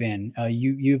Seiko fan.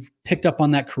 You've picked up on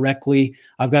that correctly.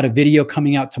 I've got a video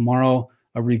coming out tomorrow,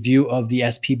 a review of the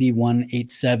SPB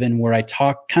 187, where I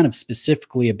talk kind of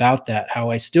specifically about that, how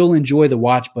I still enjoy the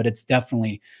watch, but it's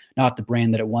definitely not the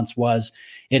brand that it once was.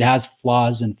 It has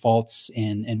flaws and faults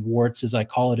and warts, as I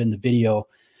call it in the video.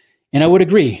 And I would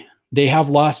agree, they have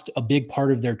lost a big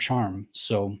part of their charm.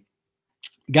 So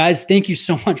guys, thank you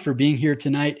so much for being here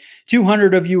tonight.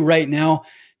 200 of you right now.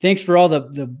 Thanks for all the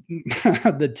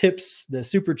the tips, the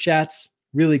super chats.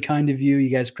 Really kind of you. You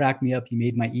guys cracked me up. You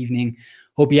made my evening.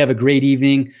 Hope you have a great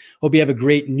evening. Hope you have a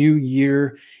great new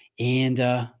year. And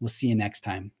we'll see you next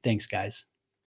time. Thanks, guys.